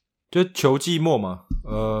吗？就球季末嘛，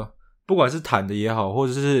不管是坦的也好，或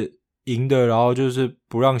者是赢的，然后就是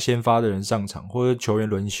不让先发的人上场，或者球员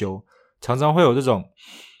轮休，常常会有这种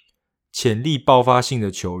潜力爆发性的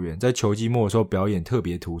球员在球季末的时候表演特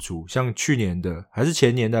别突出，像去年的还是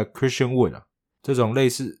前年的 Christian Wood 啊，这种类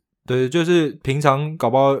似，对，就是平常搞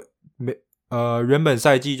不好原本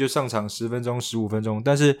赛季就上场10分钟、15分钟，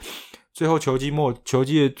但是最后球季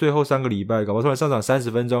的最后3个礼拜，搞不好突然上场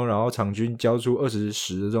30分钟，然后场均交出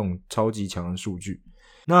20-10的这种超级强的数据。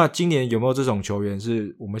那今年有没有这种球员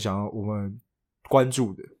是我们关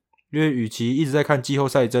注的？因为与其一直在看季后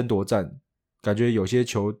赛争夺战，感觉有些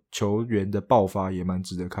球员的爆发也蛮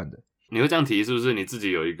值得看的。你会这样提，是不是你自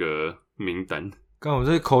己有一个名单？刚我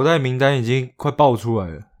这口袋名单已经快爆出来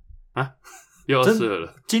了啊，又要射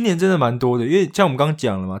了。今年真的蛮多的，因为像我们刚刚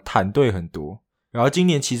讲了嘛，坦队很多，然后今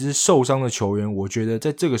年其实受伤的球员，我觉得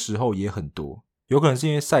在这个时候也很多，有可能是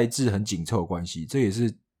因为赛制很紧凑的关系，这也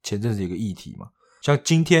是前阵子一个议题嘛。像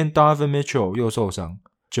今天 Donovan Mitchell 又受伤，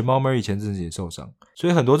 Jamal Murray 前阵子也受伤，所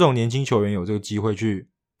以很多这种年轻球员有这个机会去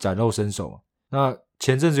崭露身手嘛。那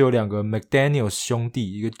前阵子有2个 McDaniels 兄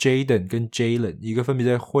弟，一个 Jaden 跟 Jalen， 一个分别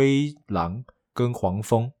在灰狼跟黄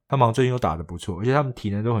蜂，他们好像最近都打得不错，而且他们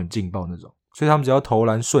体能都很劲爆那种，所以他们只要投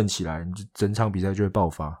篮顺起来，整场比赛就会爆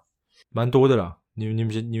发，蛮多的啦。你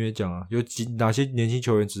们讲啊，有哪些年轻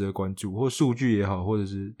球员值得关注，或数据也好，或者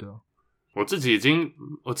是对啊。我自己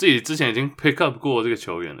之前已经 pick up 过这个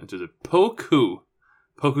球员了，就是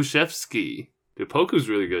Pokusevski， 对 Poku's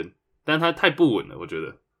really good， 但他太不稳了，我觉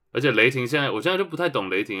得。而且雷霆我现在就不太懂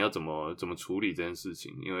雷霆要怎么处理这件事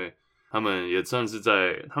情，因为他们也算是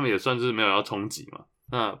没有要冲击嘛。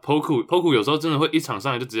那 Poku 有时候真的会一场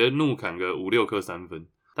上来就直接怒砍个5-6颗3分，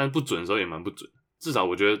但不准的时候也蛮不准。至少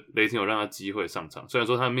我觉得雷霆有让他机会上场，虽然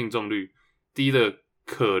说他的命中率低的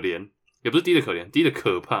可怜，也不是低的可怜，低的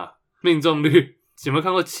可怕。命中率有没有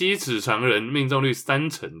看过7尺长人命中率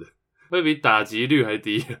30%的，会比打击率还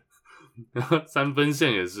低。然后3分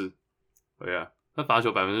线也是，对啊，他罚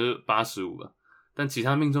球 85% 吧，但其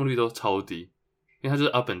他命中率都超低，因为他就是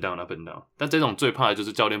up and down up and down。但这种最怕的就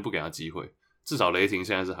是教练不给他机会，至少雷霆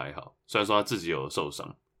现在是还好，虽然说他自己有受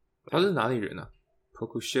伤。他是哪里人啊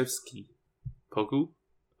 ？Pokusevski Poku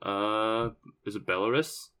就是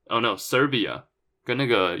Belarus oh no Serbia， 跟那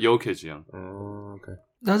个 Jokic 一样。OK，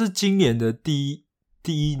 他是今年的第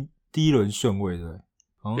一轮顺位对不对？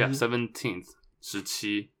 Yeah 17th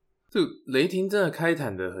 17。这雷霆真的开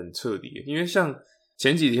坛的很彻底，因为像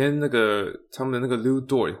前几天他们的那个 Lu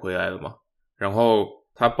Dort 回来了嘛，然后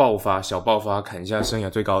他小爆发砍下生涯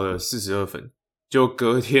最高的42分，就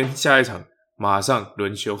隔天下一场马上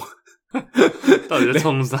轮休。到底在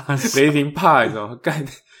冲啥？雷霆怕你知道吗？干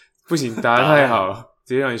不行，打得太好了，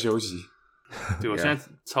直接让你休息。对，我现在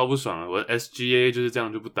超不爽了，我的 SGA 就是这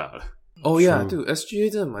样就不打了。Oh yeah， 对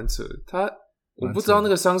 ，SGA 真的蛮扯的。我不知道那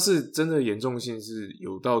个伤势真的严重性是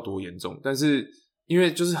有到多严重，但是因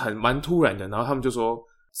为就是蛮突然的，然后他们就说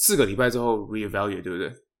4个礼拜之后 reevaluate， 对不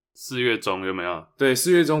对？4月中有没有？对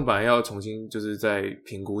，4月中本来要重新就是在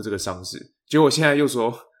评估这个伤势，结果现在又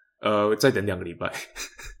说再等2个礼拜。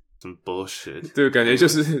什么 bullshit？ 对，感觉就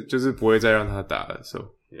是不会再让他打了。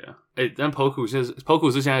So yeah， 但 Poku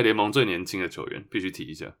是现在联盟最年轻的球员，必须提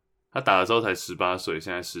一下。他打的时候才18岁，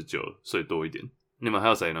现在19岁多一点。你们还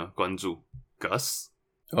有谁呢？关注 Gus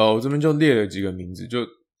我这边就列了几个名字，就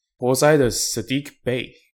活塞的 Sadiq Bey，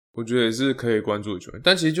 我觉得也是可以关注的球员。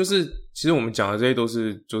但其实我们讲的这些都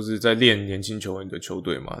是就是在练年轻球员的球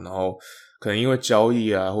队嘛，然后可能因为交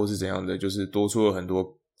易啊或是怎样的，就是多出了很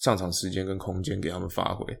多上场时间跟空间给他们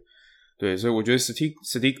发挥。对，所以我觉得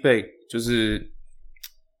Sadiq Bey 就是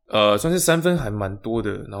算是三分还蛮多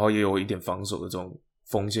的，然后也有一点防守的这种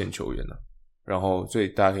锋线球员啊，然后所以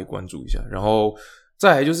大家可以关注一下。然后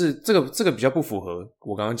再来就是这个比较不符合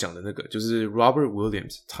我刚刚讲的那个，就是 Robert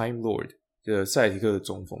Williams Time Lord 的塞尔提克的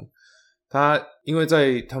中锋，他因为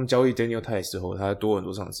在他们交易 Daniel Tice 之后，他多很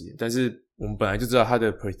多上场时间，但是我们本来就知道他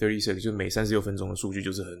的 per 36就每36分钟的数据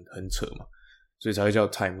就是很扯嘛，所以才会叫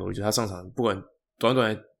Time Lord， 就他上场不管短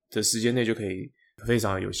短的时间内就可以非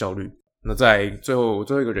常的有效率。那在最后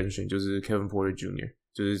一个人选就是 Kevin Porter Jr.，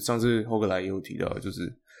 就是上次后格莱也有提到的，就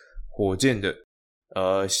是火箭的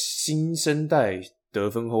新生代得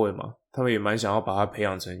分后卫嘛，他们也蛮想要把他培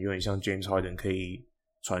养成有点像 James Harden 可以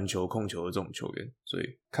传球控球的这种球员，所以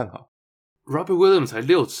看好。Robert Williams 才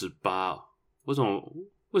6'8", 哦，为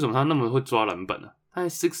什么他那么会抓篮板呢？他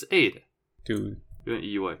才 6'8", Dude， 有点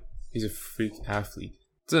意外。He's a freak athlete，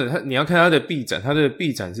 真的，你要看他的臂展，他的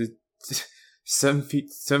臂展是7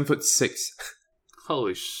 foot 6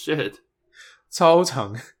 Holy shit， 超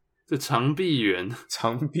长，这长臂猿。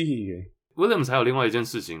长臂猿。Williams 还有另外一件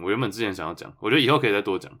事情，我原本之前想要讲，我觉得以后可以再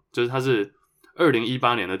多讲，就是他是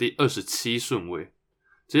2018年的第27顺位。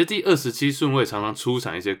其实第27顺位常常出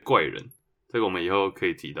产一些怪人，这个我们以后可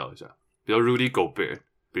以提到一下，比如 Rudy Gobert，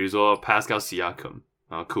 比如说 Pascal Siakam，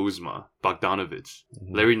 然后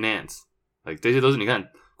Kuzma、Bogdanovic、Larry Nance， 这些都是你看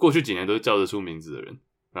过去几年都是叫得出名字的人。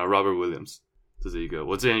然后 Robert Williams， 这是一个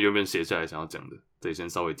我之前原本写下来想要讲的，这里先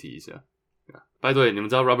稍微提一下。By the way， 你们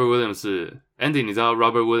知道 Robert Williams 是 Andy？ 你知道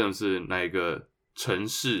Robert Williams 是哪一个城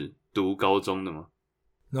市读高中的吗？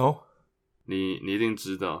 No， 你一定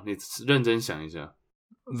知道，你认真想一下。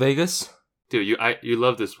Vegas， Dude, you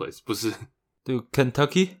love this place， 不是？对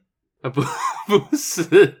Kentucky， 不是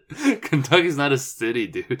 ，Kentucky's not a city,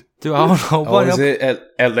 dude。对啊，我不知道是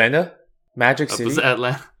Atlanta Magic City， 不是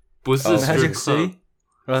Atlanta， 不是 Magic City，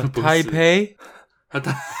 Taipei，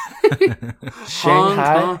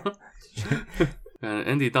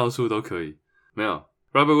 Shanghai。Andy 到处都可以，没有。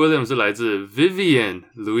Robert Williams 是来自 Vivian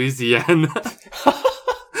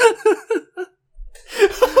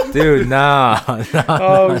Louisiana。Dude， nah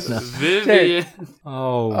Vivian，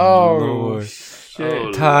 oh Lord，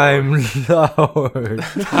 shit， Time Lord，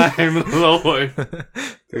 Time Lord，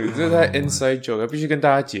 对，这太 inside joke 了，必须跟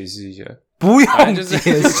大家解释一下。不用就是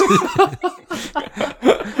解释，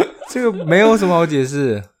这个没有什么好解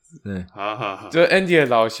释。对，好，就 Andy 的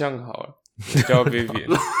老相好了，叫 Vivian。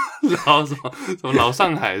老什么老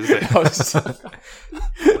上海是谁？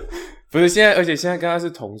不是现在，而且现在跟他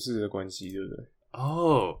是同事的关系，对不对？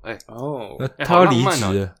哦，那他要离职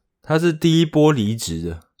了，他是第一波离职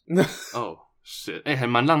的。哦，是，还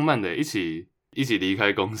蛮浪漫的，一起离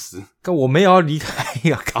开公司。但我没有要离开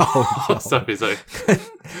呀，靠！Sorry，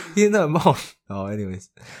 天哪，冒anyways，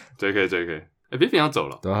 JK， Vivian 要走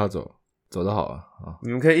了，对，他走得好啊，你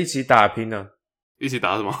们可以一起打拼啊！一起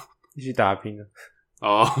打什么？一起打拼啊！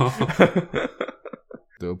哦，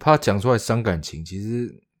对，我怕讲出来伤感情，其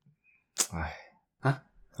实，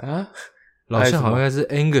老向好像应该是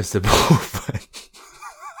Angus 的部分。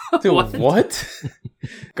对 ，What？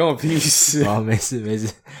 关我屁事啊！没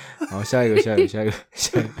事。好，下一个。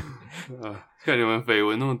看你们绯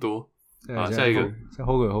闻那么多啊！下一个，像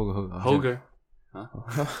Hoger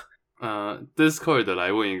啊，Discord 的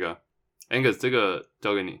来问一个 ，Angus 这个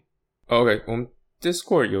交给你。OK， 我们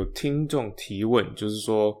Discord 有听众提问，就是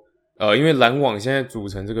说，因为篮网现在组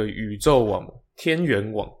成这个宇宙网、天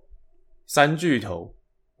元网三巨头，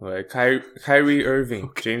对 ，Kyrie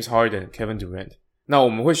Irving、James Harden、Kevin Durant， 那我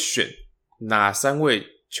们会选哪3位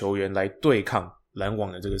球员来对抗篮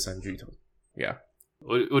网的这个三巨头 ？Yeah，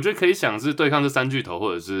 我觉得可以想是对抗这三巨头，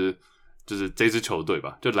或者是就是这支球队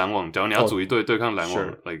吧。就篮网，假如你要组一队对抗篮网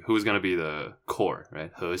 ，like who's gonna be the core， right？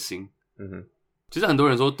 核心。其实很多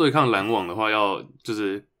人说对抗篮网的话，要就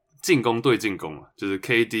是进攻对进攻嘛，就是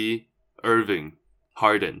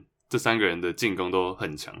KD、Irving、Harden 这3个人的进攻都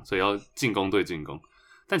很强，所以要进攻对进攻。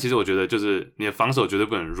但其实我觉得就是你的防守绝对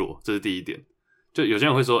不能弱，这是第一点。就有些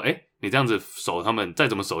人会说，你这样子守他们再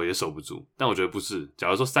怎么守也守不住，但我觉得不是。假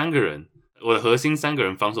如说3个人，我的核心3个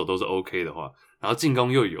人防守都是 OK 的话，然后进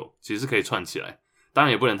攻又有，其实是可以串起来。当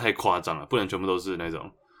然也不能太夸张了，不能全部都是那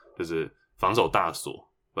种就是防守大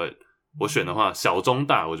锁。But 我选的话，小中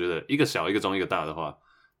大，我觉得一个小一个中一个大的话，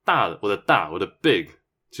我的 big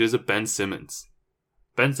其实是 Ben Simmons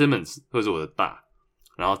会是我的大，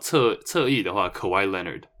然后侧翼的话 Kawhi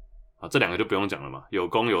Leonard 啊，这两个就不用讲了嘛，有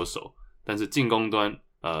攻有守，但是进攻端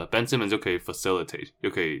Ben Simmons 就可以 facilitate， 又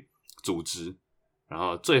可以组织。然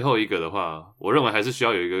后最后一个的话，我认为还是需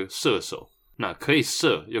要有一个射手，那可以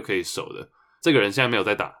射又可以守的。这个人现在没有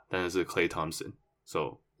在打，但是 Klay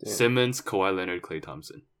Thompson。So Simmons, Kawhi Leonard, Klay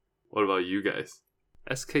Thompson. What about you guys?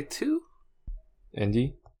 SK2?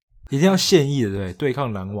 Andy 一定要现役的，对不对？对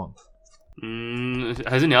抗篮网。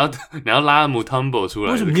还是你要拉 Mutombo 出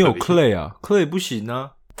来？为什么你有 Klay 啊 ？Klay 不行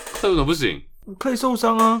啊 Klay 为什么不行 ？Klay 受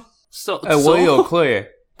伤啊。我也有 Klay，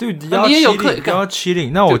对，你也有 Klay， 要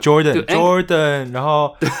7-0，那我 Jordan， 然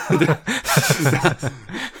后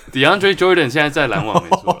DeAndre Jordan 现在在篮网没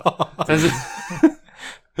错啦，但是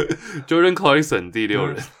Jordan Clarkson 第6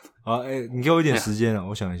人。好，你给我一点时间啊，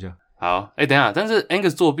我想一下。好，等一下，但是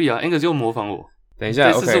Angus 作弊啊 ，Angus 又模仿我。等一下，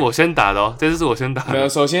这次是我先打的哦，这次是我先打的。没有，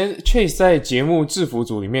首先 Chase 在节目制服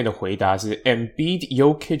组里面的回答是 Embiid、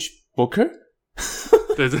Jokic、Booker。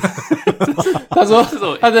对，他说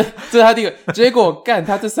这是他第一个，结果干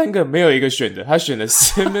他这3个没有一个选的，他选了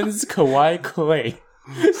Simmons、Kawhi、Klay。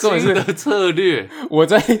新的策略，我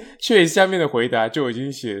在 Chase 下面的回答就已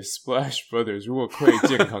经写 Splash Brothers， 如果 Klay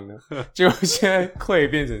健康的，结果现在 Klay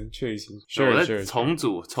变成 Chase， 我在重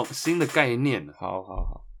组新的概念。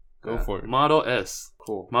好 ，Go for it。 Model S，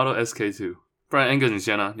 cool Model SK2， 不然 Angus 你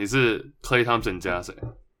先啊，你是 Klay Thompson 加谁？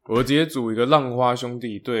我直接组一个浪花兄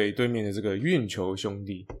弟对对面的这个运球兄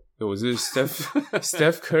弟，我是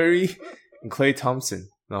Steph Curry 跟 Klay Thompson，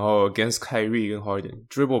 然后 against Kyrie 跟 Harden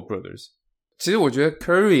Dribble Brothers。其实我觉得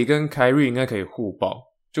Curry 跟 Kyrie 应该可以互爆，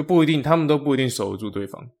就不一定他们都不一定守得住对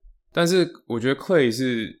方，但是我觉得 Klay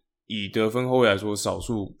是以得分后卫来说少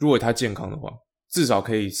数，如果他健康的话，至少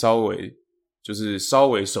可以稍微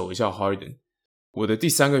守一下 Harden。我的第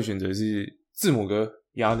3个选择是字母哥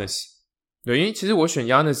Giannis。对，因为其实我选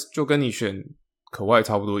Giannis 就跟你选可外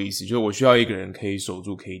差不多意思，就是我需要一个人可以守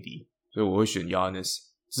住 KD， 所以我会选 Giannis，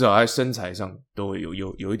 至少在身材上都会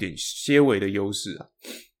有一点些微的优势啊。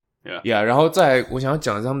Yeah， 然后再来我想要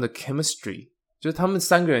讲的是他们的 chemistry， 就是他们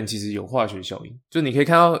3个人其实有化学效应，就你可以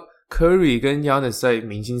看到 Curry 跟 Giannis 在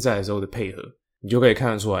明星赛的时候的配合，你就可以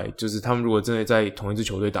看得出来，就是他们如果真的在同一支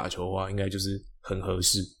球队打球的话，应该就是很合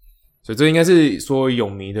适。所以这应该是所有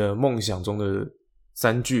泳迷的梦想中的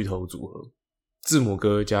3巨头组合，字母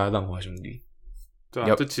哥加浪花兄弟。对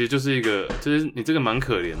啊，这其实就是一个，就是你这个蛮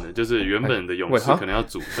可怜的，就是原本的勇士可能要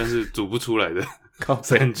组，但是组不出来的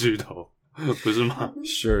3巨头，不是吗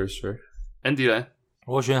 ？Sure。Andy 来，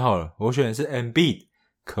我选好了，我选的是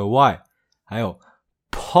Embiid、Kawhi， 还有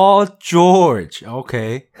Paul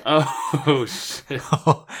George。OK。Oh shit。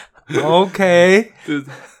OK。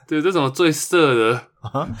对，这种最色的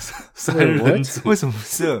3人组，为什么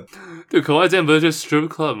色？对，可外之前不是去 strip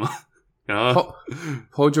club 吗？然后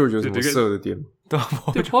Paul George 有什么色的点吗？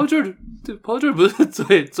对 ，Paul George 不是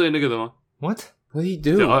最那个的吗 ？What he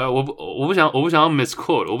do？ 我不想要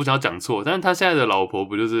misquote， 我不想要讲错，但是他现在的老婆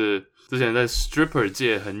不就是之前在 stripper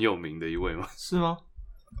界很有名的一位吗？是吗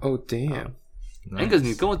？Oh damn！ Angus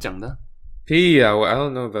你跟我讲的。屁啊！我 I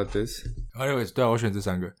don't know about this。Anyways， 对啊，我选这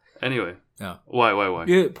3个。Anyway，Why？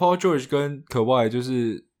 因为 Paul George 跟 Kawhi 就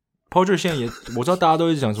是 Paul George 现在也我知道大家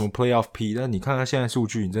都一直讲什么 Playoff P， 但你看他现在数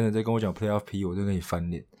据，你真的在跟我讲 Playoff P， 我就跟你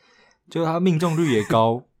翻脸。就他命中率也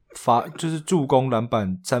高，就是助攻、篮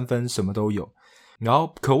板、3分什么都有。然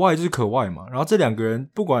后Kawhi就是Kawhi嘛，然后这2个人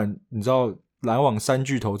不管你知道篮网3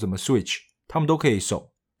巨头怎么 switch， 他们都可以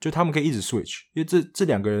守，就他们可以一直 switch， 因为这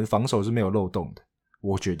2个人防守是没有漏洞的，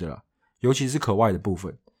我觉得啦，尤其是Kawhi的部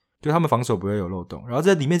分。就他们防守不会有漏洞，然后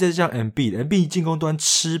在里面再像 Embiid 进攻端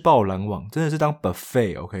吃爆篮网，真的是当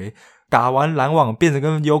buffet OK， 打完篮网变成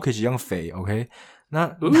跟 Jokic 一样肥 OK，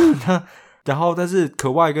 那然后但是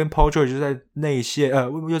Kawhi跟 Paul George 就在内线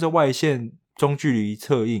又在外线中距离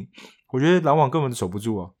策应，我觉得篮网根本守不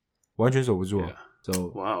住啊，完全守不住啊。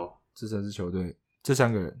Wow， 这3支球队，这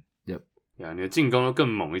3个人 ，Yeah， 你的进攻都更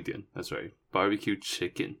猛一点 ，That's right，Barbecue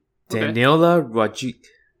Chicken，Daniela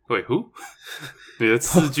Rodriguez。Wait who？ 你的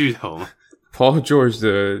4巨头吗？Paul George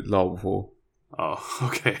的老婆。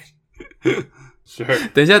OK。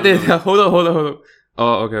Sure。等一下 ，Hold on。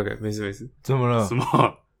哦 ，OK， 没事。怎么了？什么？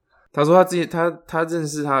他说他之前他认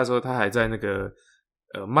识他的时候，他还在那个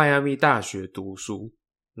迈阿密大学读书，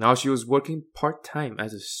然后 she was working part-time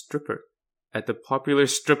as a stripper at the popular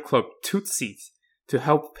strip club Tootsie's to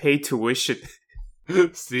help pay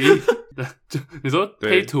tuition。See， 你说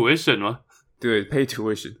pay tuition 吗？对 ，pay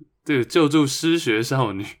tuition， 对，救助失学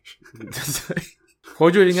少女。对，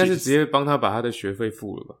我觉得应该是直接帮他把他的学费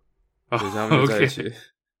付了吧。对，他们就在一起。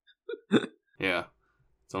Yeah，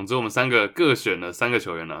 总之我们3个各选了3个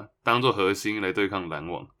球员啊，当做核心来对抗篮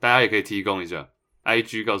网。大家也可以提供一下。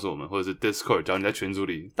IG 告诉我们，或者是 Discord 只要你在群组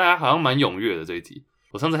里，大家好像蛮踊跃的这一题。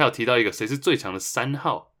我上次还有提到一个谁是最强的3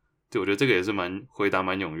号，对，我觉得这个也是回答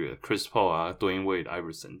蛮踊跃的 ，Chris Paul 啊 ，Dwayne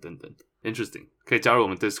Wade、Iverson 等等 ，interesting， 可以加入我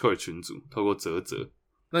们 Discord 群组，透过泽。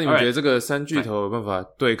那你们觉得这个3巨头有办法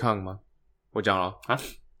对抗吗？我讲了啊，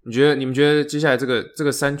你们觉得接下来这个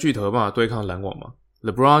3巨头有办法对抗篮网吗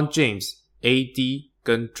 ？LeBron James、AD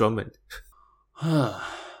跟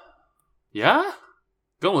Drummond。Yeah，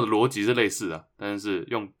 跟我的逻辑是类似的，但是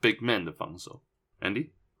用 Big Man 的防守。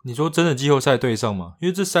Andy， 你说真的季后赛对上吗？因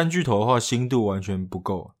为这3巨头的话，新度完全不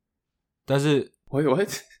够。但是 What？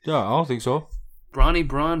 对啊 ，I don't think so.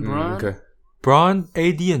 Bron。Okay. Bron,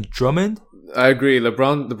 AD and Drummond. I agree.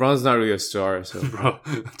 LeBron's not really a star. So Bro，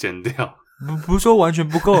 剪掉。不是说完全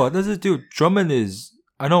不够啊，但是就 Drummond is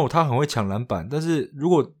I know 他很会抢篮板，但是如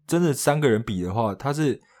果真的3个人比的话，他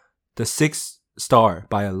是 the 6th star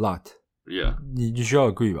by a lot. Yeah， 你需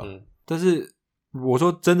要 agree 吧？但是我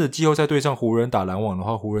说真的，季后赛对上湖人打篮网的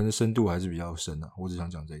话，湖人的深度还是比较深啊。我只想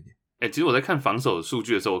讲这一点。其实我在看防守的数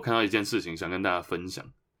据的时候，我看到一件事情想跟大家分享。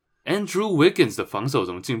Andrew Wiggins 的防守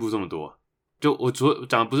怎么进步这么多啊？就我主要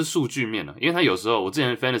讲的不是数据面啊，因为他有时候我之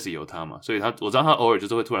前 Fantasy 有他嘛，所以我知道他偶尔就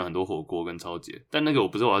是会突然很多火锅跟抄截，但那个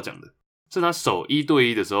不是我要讲的，是他守1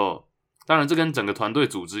对1的时候，当然这跟整个团队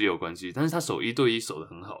组织也有关系，但是他守1对1守得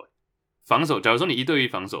很好。防守，假如说你1对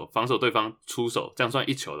1防守对方出手，这样算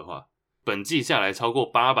1球的话，本季下来超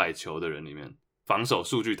过800球的人里面，防守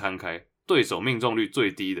数据摊开，对手命中率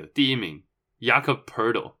最低的第1名 Jakob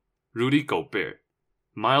Poeltl、Rudy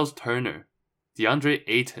Gobert、Miles Turner、DeAndre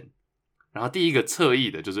Ayton， 然后第一个侧翼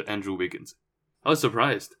的就是 Andrew Wiggins。I was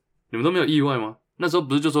surprised， 你们都没有意外吗？那时候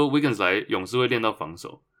不是就说 Wiggins 来勇士会练到防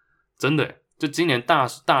守，真的就今年大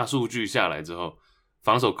数据下来之后，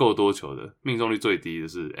防守够多球的命中率最低的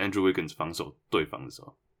是 Andrew Wiggins 防守对方的时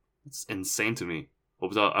候 ，It's insane to me。我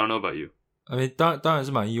不知道 ，I don't know about you。当然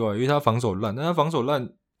是蛮意外，因为他防守烂，但他防守烂，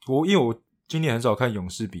因为我今年很少看勇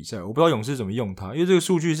士比赛，我不知道勇士怎么用他，因为这个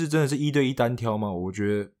数据是真的是1对1单挑吗？我觉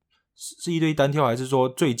得是1对1单挑，还是说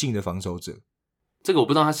最近的防守者？这个我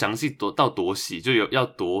不知道他详细到多细，就要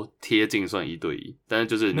多贴近算1对1，但是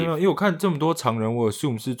就是没有，因为我看这么多常人，我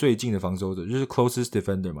assume 是最近的防守者，就是 closest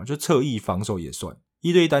defender 嘛，就侧翼防守也算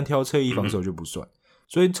，1对1单挑侧翼防守就不算，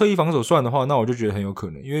所以侧翼防守算的话，那我就觉得很有可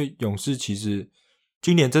能，因为勇士其实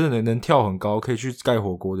今年真的能跳很高，可以去盖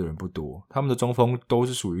火锅的人不多，他们的中锋都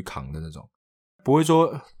是属于扛的那种，不会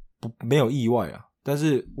说没有意外啊，但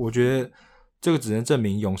是我觉得这个只能证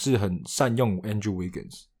明勇士很善用 Andrew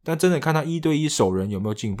Wiggins。但真的看他1对1守人有没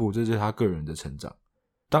有进步，这是他个人的成长，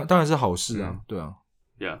当然是好事啊，对啊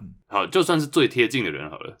 ，Yeah， 好，就算是最贴近的人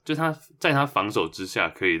好了，就他在他防守之下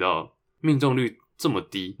可以到命中率这么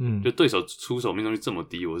低，就对手出手命中率这么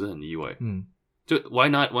低，我是很意外，就 why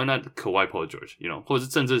not Kawhi Paul George，you know， 或者是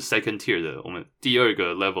甚至 second tier 的我们第2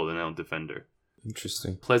个 level 的那种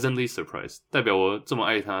defender，Interesting， pleasantly surprised， 代表我这么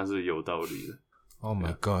爱他是有道理的。Oh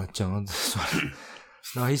my god， 讲到这算了。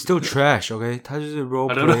No, he's still trash, OK? 他就是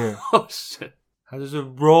role player. Oh, shit. 他就是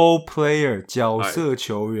role player 角色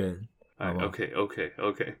球员。Okay.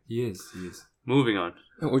 Yes. Moving on.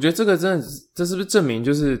 我觉得这个真的，这是不是证明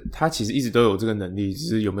就是他其实一直都有这个能力，只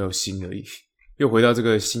是有没有心而已。又回到这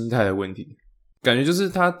个心态的问题，感觉就是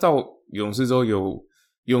他到勇士之后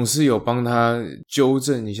勇士有帮他纠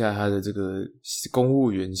正一下他的这个公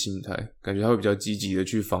务员心态，感觉他会比较积极的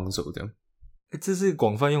去防守这样。这是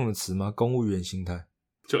广泛用的词吗？公务员心态？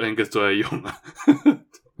就 Angus 都在用啊。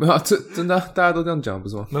没有，这真的大家都这样讲不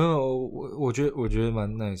是吗？没有，我觉得蛮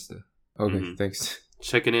nice 的。OK，thanks。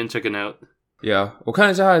Checking in, checking out。Yeah， 我看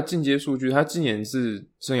了一下他的进阶数据，他今年是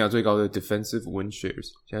生涯最高的 defensive win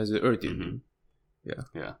shares， 现在是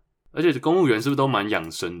 2.0。Yeah， 而且公务员是不是都蛮养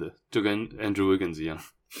生的？就跟 Andrew Wiggins 一样，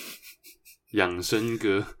养生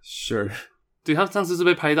哥。Sure。对，他上次是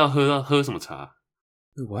被拍到喝什么茶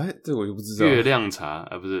？What？ 这我就不知道。月亮茶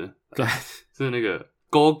啊，不是，是那个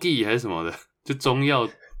枸杞还是什么的，就中药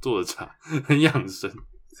做的茶，很养生。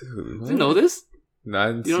You know this? You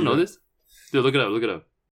don't know this? Dude, look it up.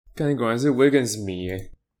 看你果然是 Wiggins 迷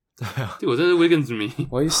耶。对，我真是 Wiggins 迷。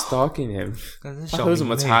Why are you stalking him？ 他喝什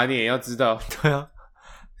么茶你也要知道。对啊，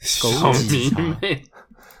小迷妹。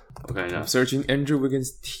我看一下 ，Searching Andrew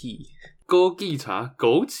Wiggins tea。枸杞茶，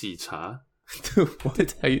枸杞茶。What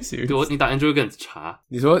are you serious？ 对，你打 Andrew Wiggins 茶。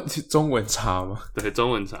你说中文茶吗？对，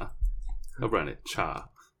中文茶。要不然呢？茶。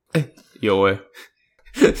有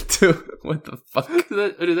Dude, what the fuck？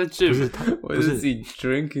 而且在 gym， 不是他，我是自己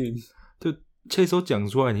drinking。就这时候讲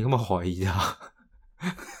出来，你干嘛怀疑他？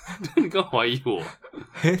你干嘛怀疑我？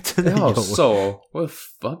真的好瘦哦 ！What the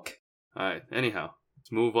fuck？ Alright, anyhow,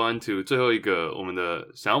 let's move on to 最后一个，我们的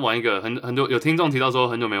想要玩一个很久有听众提到说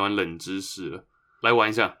很久没玩冷知识了，来玩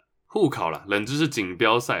一下互考啦，冷知识锦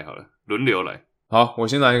标赛好了，轮流来。好，我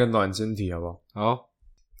先来一个暖身题，好不好？好，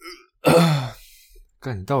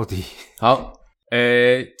干你到底？好，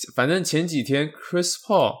反正前几天 Chris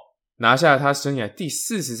Paul 拿下他生涯第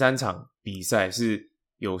43场比赛，是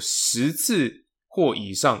有10次或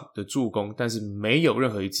以上的助攻，但是没有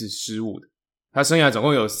任何一次失误的。他生涯总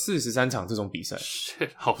共有43场这种比赛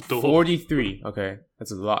Shit， 好多。 43 OK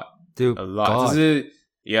that's a lot Dude, a lot God. 这是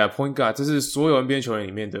point guard 这是所有 NBA 球员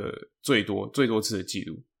里面的最多次的记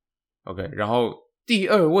录 OK 然后第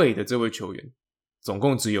二位的这位球员总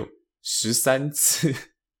共只有13次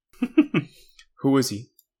Who is he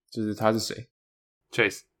就是他是谁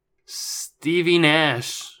Chase Stevie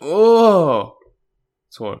Nash 哦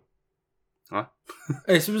错了啊，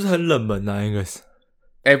是不是很冷门啊？应该是，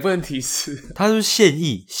不能提示他是不是现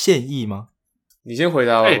役吗？你先回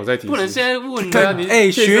答吧我再提示不能现在问对啊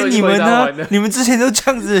你学你们呢？你们之前都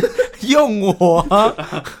这样子用我啊，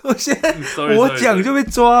我现在我讲就被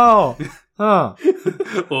抓哦。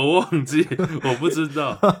我忘记，我不知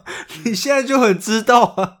道。你现在就很知道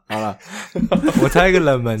啊。好了，我猜一个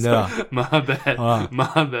冷门的啦。My bad， 好啦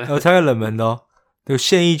My bad。我猜个冷门的哦，这个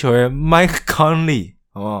现役球员 Mike Conley，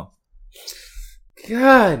 好不好？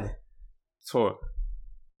看错了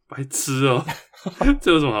白痴哦，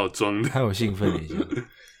这有什么好装的？他有兴奋了一下。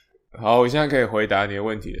好我现在可以回答你的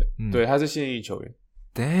问题了对他是现役球员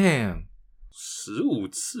Damn，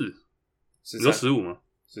 15次，你说15吗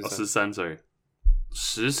？13 sorry，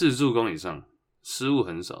 10次助攻以上，失误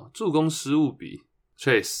很少，助攻失误比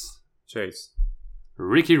Chase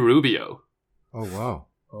Ricky Rubio。 哦哇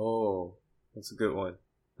哦 that's a good one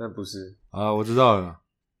但不是啊，我知道了。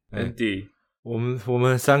Andy 我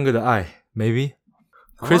们三个的爱 Maybe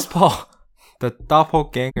Chris Paul 的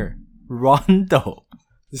Doppelganger Rondo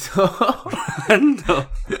Rondo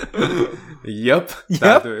Yup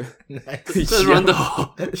答对这是 Rondo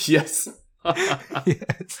Yes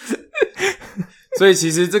所以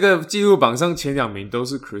其实这个纪录榜上前2名都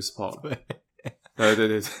是 Chris Paul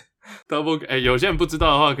对 Double 有些人不知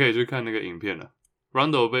道的话可以去看那个影片了。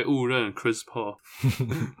Rondo 被误认 Chris Paul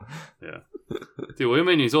对，我以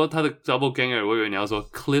为你说他的 Double Ganger 我以为你要说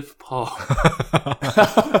Cliff Paul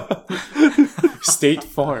State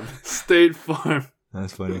Farm State Farm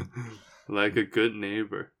That's funny Like a good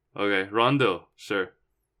neighbor OK Rondo Sure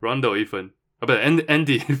Rondo 1分啊不是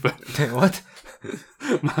Andy 1分What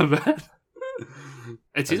My bad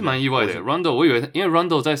其实蛮意外的 Rondo 我以为因为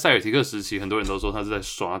Rondo 在塞尔提克时期很多人都说他是在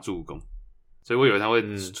刷助攻所以我以为他会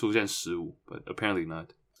出现15 but apparently not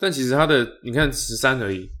但其实他的你看13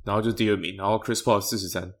而已然后就第2名然后 Chris Paul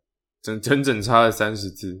 43整差了30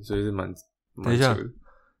次所以是蛮等一下扯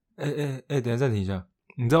的等一下暂停一下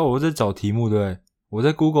你知道我在找题目对不对我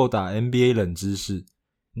在 Google 打 NBA 冷知识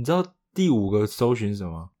你知道第5个搜寻什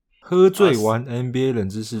么喝醉玩 NBA 冷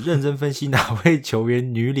知识认真分析哪位球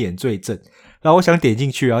员女脸最正然后我想点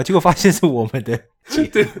进去啊结果发现是我们的节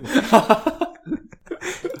目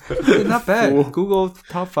Not bad Google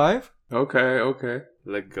Top 5 OK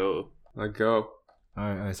Let go Let go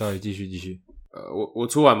Sorry 继续我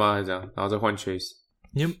出完吗还是这样然后再换 Chase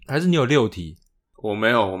还是你有6题我没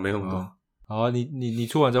有那么多好你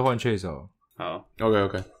出完再换 Chase 哦好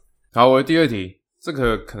OK 好我的第2题这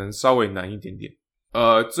个可能稍微难一点点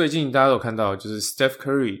最近大家都有看到就是 Steph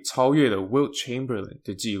Curry 超越了 Wilt Chamberlain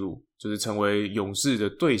的记录就是成为勇士的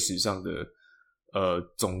队史上的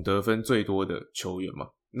总得分最多的球员嘛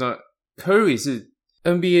那 Curry 是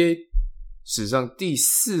NBA 史上第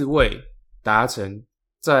4位达成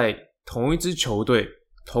在同一支球队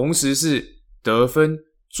同时是得分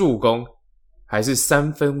助攻还是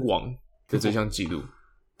3分王的这项纪录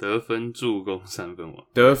得分助攻3分王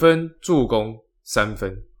得分助攻3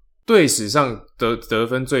分队史上得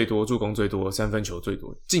分最多助攻最多3分球最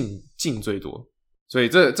多进最多所以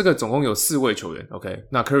这个总共有4位球员 OK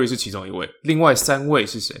那 Curry 是其中1位另外3位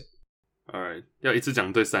是谁 Alright 要一次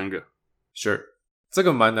讲对3个 Sure 这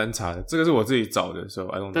个蛮难查的这个是我自己找的 so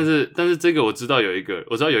I don't know 但是这个我知道有一个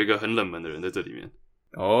很冷门的人在这里面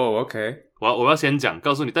OK 我要先讲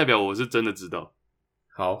告诉你代表我是真的知道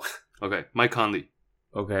好 OK Mike Conley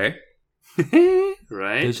OK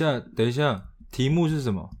Right 等一下题目是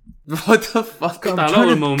什么 What the fuck 打到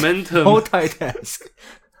了 momentum Multitask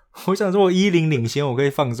我想说我10领先我可以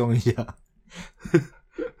放松一下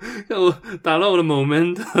我打到我的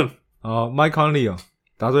momentum Mike Conley 哦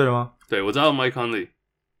答对了吗对我知道 Mike Conley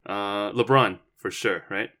LeBron for sure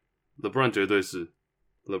right LeBron 绝对是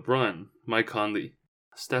LeBron Mike Conley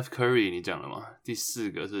Steph Curry 你讲了吗第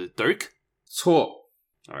4个是 Dirk 错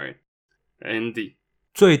Alright Andy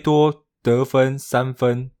最多得分3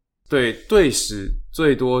分对队史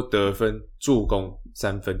最多得分助攻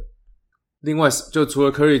3分另外就除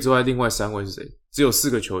了 Curry 之外，另外3位是谁？只有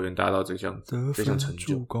4个球员达到这项得分、成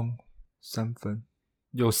就。助攻、3分，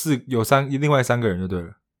有另外3个人就对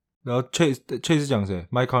了。然后 Chase 讲谁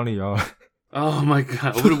 ？Mike Conley， 然后Oh my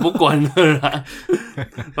god！ 我不管了啦，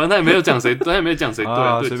反正他也没有讲谁，他也没有讲谁对，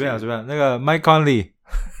啊，随便那个 Mike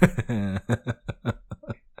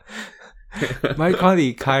Conley，Mike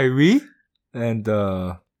Conley、Kyrie and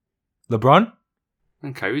LeBron。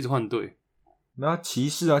那凯瑞一直换队，那骑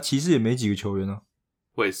士也没几个球员啊。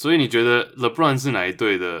喂，所以你觉得 LeBron 是哪一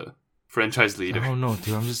队的 franchise leader？ I don't know,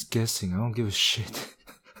 dude. I'm just guessing. I don't give a shit.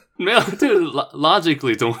 没有，这个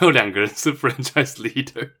logically 总会有2个人是 franchise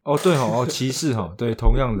leader。哦，对哦，骑士哈，对，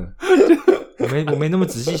同样的。我没那么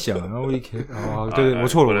仔细想，然后对，我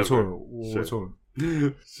错了。Sure，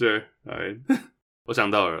 alright 我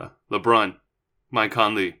想到了啦 ，LeBron、Mike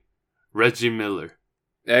Conley、Reggie Miller。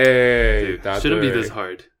答对 Shouldn't be this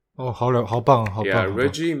hard。哦，好棒，好棒。Yeah,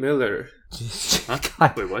 Reggie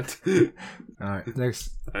Miller。Wait, what? Alright,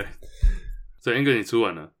 next。所以 Angus 你出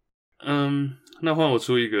完了，那换我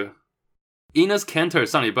出一个。Enes Kanter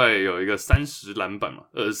上礼拜有一个30篮板嘛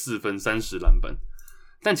，24分30篮板，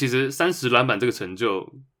但其实30篮板这个成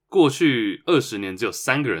就，过去20年只有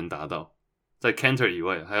3个人达到，在 Kanter 以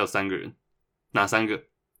外还有3个人，哪3个？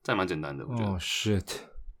这还蛮简单的，我觉得。Oh shit！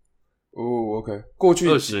 哦 ，OK， 过去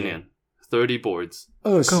20年30 boards，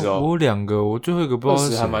 20哦，我2个，我最后一个不知道是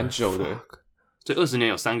谁，还蛮久的。这20年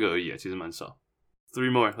有3个而已，其实蛮少。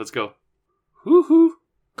3 more, let's go。呼呼，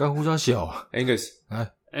干呼叫小 Angus，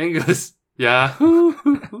 Angus， 呀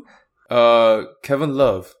，Kevin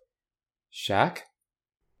Love，Shaq，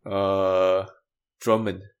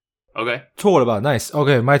 Drummond。 OK， 错了吧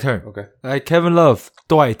 ？Nice，OK，my turn。OK， 来 Kevin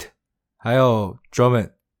Love、Dwight， 还有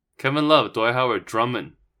Drummond。Kevin Love、Dwight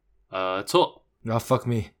Howard、Drummond， 错。然后 fuck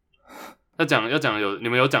me。要讲你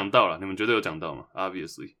们有讲到了，你们绝对有讲到嘛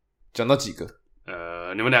 ？Obviously， 讲到几个？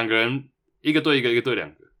你们2个人一个对一个，一个对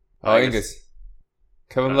2个。好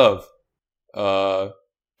 ，Angus。Kevin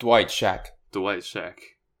Love，Dwight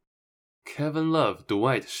Shaq。Kevin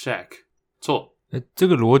Love、Dwight Shaq， 错。这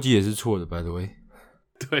个逻辑也是错的 ，by the way。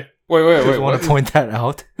对。Just want to point that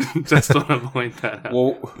out. Just want to point that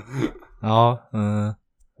out. 然后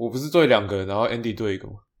我不是对2个人，然后 Andy 对一个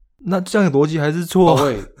吗？那这样的逻辑还是错。哦，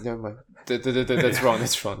喂，这样吗？对 ，That's wrong.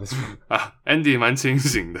 啊 ，Andy 蛮清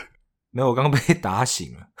醒的。没有，我刚刚被打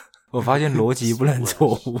醒了。我发现逻辑不能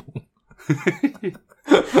错误。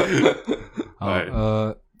好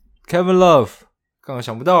，Kevin Love， 刚刚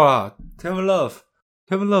想不到啦。Kevin Love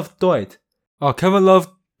Dwight， 哦 ，Kevin Love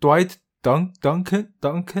Dwight Duncan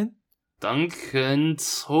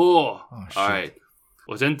错。Alright，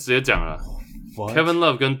 我先直接讲了。Kevin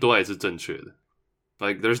Love 跟 Dwight 是正确的。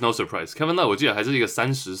Like there's no surprise. Kevin Love 我记得还是一个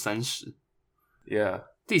30-30。Yeah。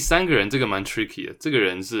第3个人这个蛮 tricky 的，这个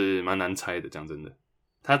人是蛮难猜的，讲真的。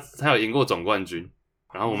他有赢过总冠军，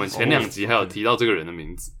然后我们前2集还有提到这个人的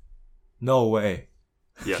名字。No way.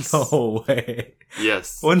 Yes. No way.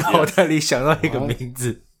 Yes. 我脑袋里想到一个名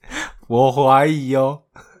字，我怀疑哦。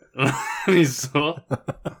你说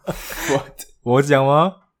What？ 我讲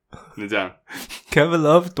吗？你讲 Kevin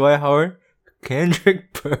Love, Dwight Howard,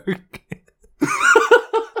 Kendrick Perkins。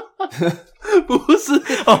不是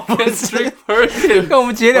Kendrick Perkins。看我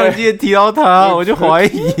们前2集也提到他，我就怀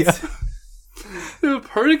疑啊。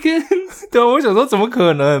Perkins？ 对，我想说怎么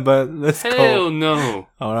可能 ？But let's go. Hell no！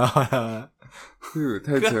 好了，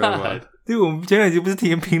太扯了吧！因为我们前2集不是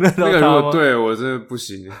评论到那个他吗？如果对我真的不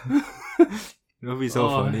行。No be so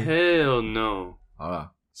funny. Hell no！ 好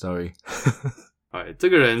了 ，Sorry。哎，这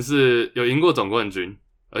个人是有赢过总冠军，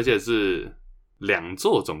而且是2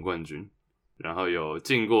座总冠军，然后有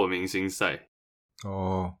进过明星赛。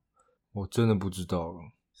哦，我真的不知道了。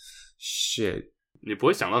Shit， 你不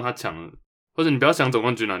会想到他抢，或者你不要想总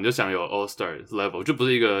冠军啦，你就想有 All Star level， 就不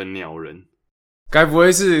是一个鸟人。该不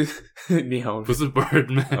会是鸟人？不是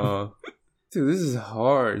Birdman。This is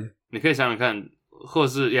hard。你可以想想看，或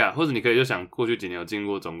是或者你可以就想过去几年有进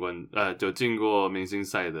过有进过明星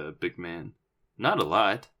赛的 Big Man。Not a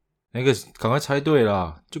lot。那个赶快猜对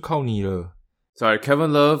啦，就靠你了。Sorry,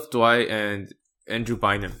 Kevin Love, Dwight, and Andrew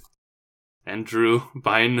Bynum. Andrew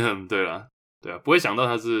Bynum， 对啦，对啊，不会想到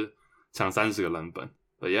他是抢30个篮板。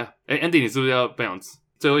Andy， 你是不是要不想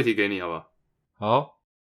最后一题给你好不好？好，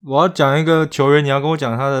我要讲一个球员，你要跟我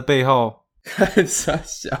讲他的背号。看傻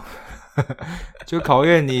笑，就考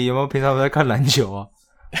验你有没有平常在看篮球啊，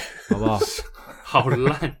好不好？好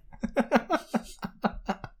烂。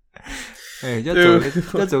要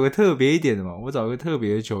走个特别一点的嘛，我找个特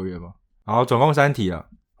别的球员嘛。好，总共3题了。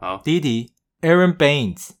好，第一题 ，Aaron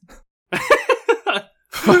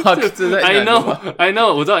Baines。I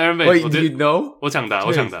know， 我知道 Aaron Baines。Wait, you know？ 我抢答。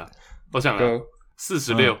我想了，Go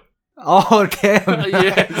 46。哦 ，damn，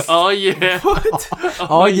耶，哦耶，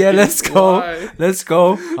哦耶，Let's go，Let's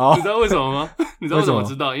go。好你知，道为什么吗？你知道为什么为什么我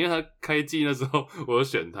知道？因为他开季那时候，我有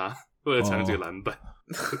选他，为了抢这个篮板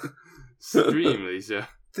，stream 了一下。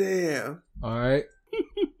 ，Damn，哎，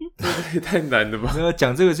这也太难了吧？那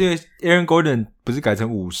讲这个是因为 Aaron Gordon 不是改成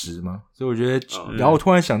50吗？所以我觉得，然后我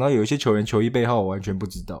突然想到有一些球员球衣背号我完全不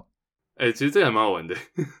知道。其实这个还蛮好玩的。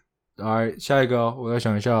来，下一个哦，我再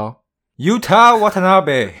想一下哦。Utah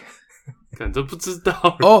Watanabe。看这不知道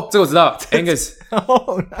哦，这个我知道，Angus。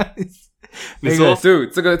哦，nice。你说 Dude，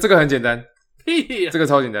这个很简单，屁呀这个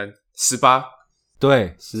超简单，18。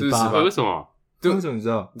对，是18。为什么？对为什么你知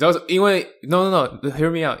道？你知道是因为 No，hear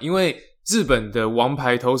me out，因为日本的王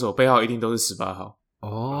牌投手背号一定都是18号。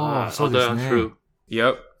哦，对啊，true。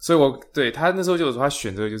 Yep， 所以我对他那时候就有说他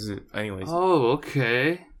选这个就是 anyways。哦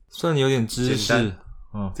，OK，算你有点知识简。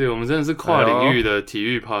嗯，对，我们真的是跨领域的体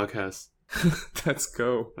育 podcast。 Let's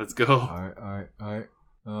go。 Let's go。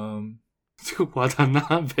这个瓦塔纳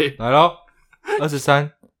贝来咯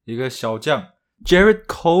，23，一个小将 Jared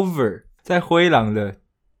Culver 在灰狼的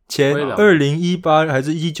前灰狼2018还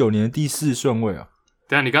是19年的第4顺位啊？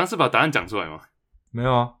等一下，你刚刚是把答案讲出来吗？没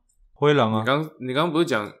有啊，灰狼啊。你刚不是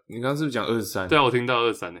讲，你刚刚是不是讲23？对啊，我听到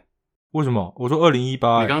23呢。为什么？我说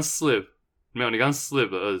2018、你刚 slip 没有？你刚 slip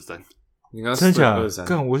了23。你刚真假的？ 23，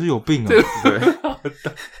干，我是有病啊！对。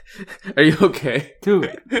Are you okay？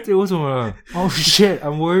 这为什么了？Oh shit,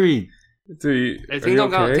 I'm worried。对于听众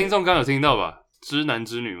刚有听到吧？知男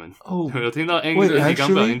知女们，哦，有听到 Angus ，Wait，你刚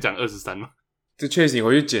不小 actually？心讲23吗？这确实你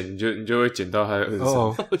回去剪，你就会剪到他的23。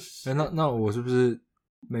哦，那我是不是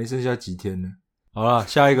没剩下几天呢？好了，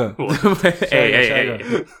下一个，下一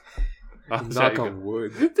个，啊，下一 Knock 个 on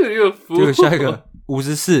wood。这个服这个下一个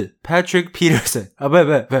54 Patrick Peterson 啊，不，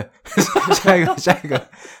下一个，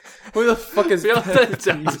 Who the fuck is？ 不要再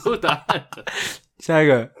讲出答案了。下一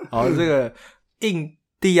个，好，这个印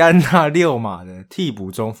第安纳六马的替补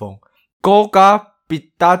中锋 Goga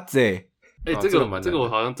Bitadze，这个这个蛮难的我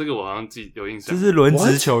好像记有印象。这是轮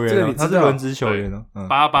值球员 What？这个哦你，知道他是轮值球员哦。嗯，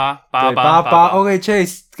 88 OK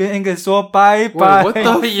Chase 跟 Angus 说拜拜。 What the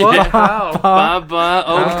fuck？ 88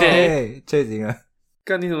 OK。 Chase 赢了。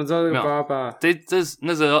干你怎么知道这个没有88？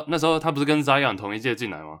那时候他不是跟 Zion 同一届进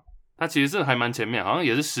来吗？他其实是还蛮前面，好像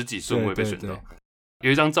也是10几顺位被选到。有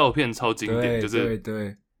一张照片超经典，就是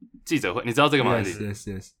对记者会，你知道这个吗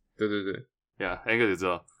 ？Yes。对。Angus 也知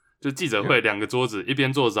道，就记者会2个桌子，一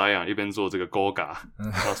边坐 Zion， 一边坐这个 Goga，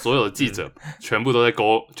 然后所有的记者全部都在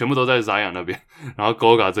Zion 那边，然后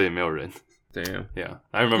Goga 这里没有人。怎样？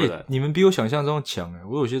 I remember that。你们比我想象中强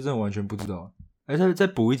我有些真的完全不知道。再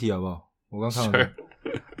补一题好不好？我刚看到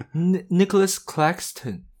Nicholas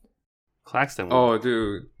Claxton。哦，对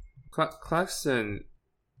 ，Claxton，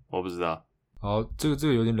 我不知道。好，这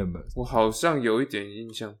个有点冷门。我好像有一点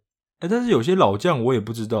印象。但是有些老将我也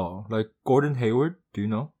不知道，like Gordon Hayward，do you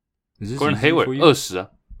know？ Gordon Hayward 20啊。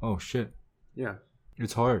Oh shit. Yeah.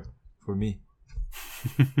 It's hard for me.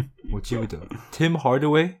 我记不得。Tim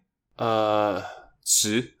Hardaway？ 10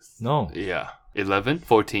 No. Yeah. 11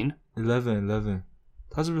 14 11.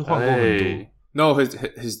 他是不是换过很多？ No,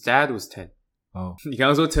 his dad was 10. 哦，你刚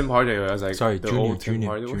刚说 Tim Hardaway， I was like Sorry, the old Tim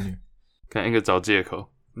Hardaway。 Junior。看一个找借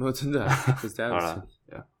口。没有真的，his dad 好 was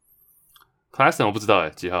了，Claxton 我不知道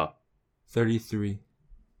几号。33。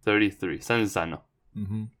 33哦。嗯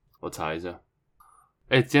哼。我查一下。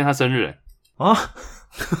今天他生日啊？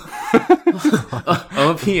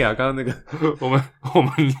屁啊！刚刚那个我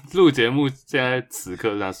们录节目，现在此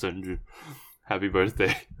刻是他生日 ，Happy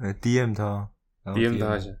Birthday！ DM 他 DM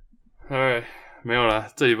他一下。没有啦，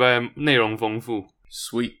这礼拜内容丰富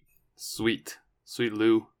 ，Sweet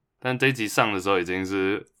Lou， 但这一集上的时候已经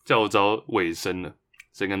是较早尾声了。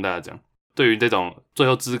先跟大家讲，对于这种最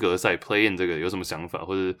后资格赛 Play In 这个有什么想法，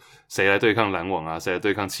或者谁来对抗篮网啊，谁来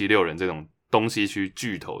对抗76人这种东西区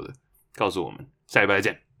巨头的，告诉我们。下礼拜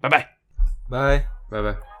见，拜拜，拜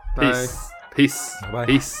拜 peace， 拜拜。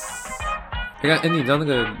peace。你看，你知道那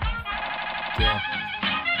个对啊。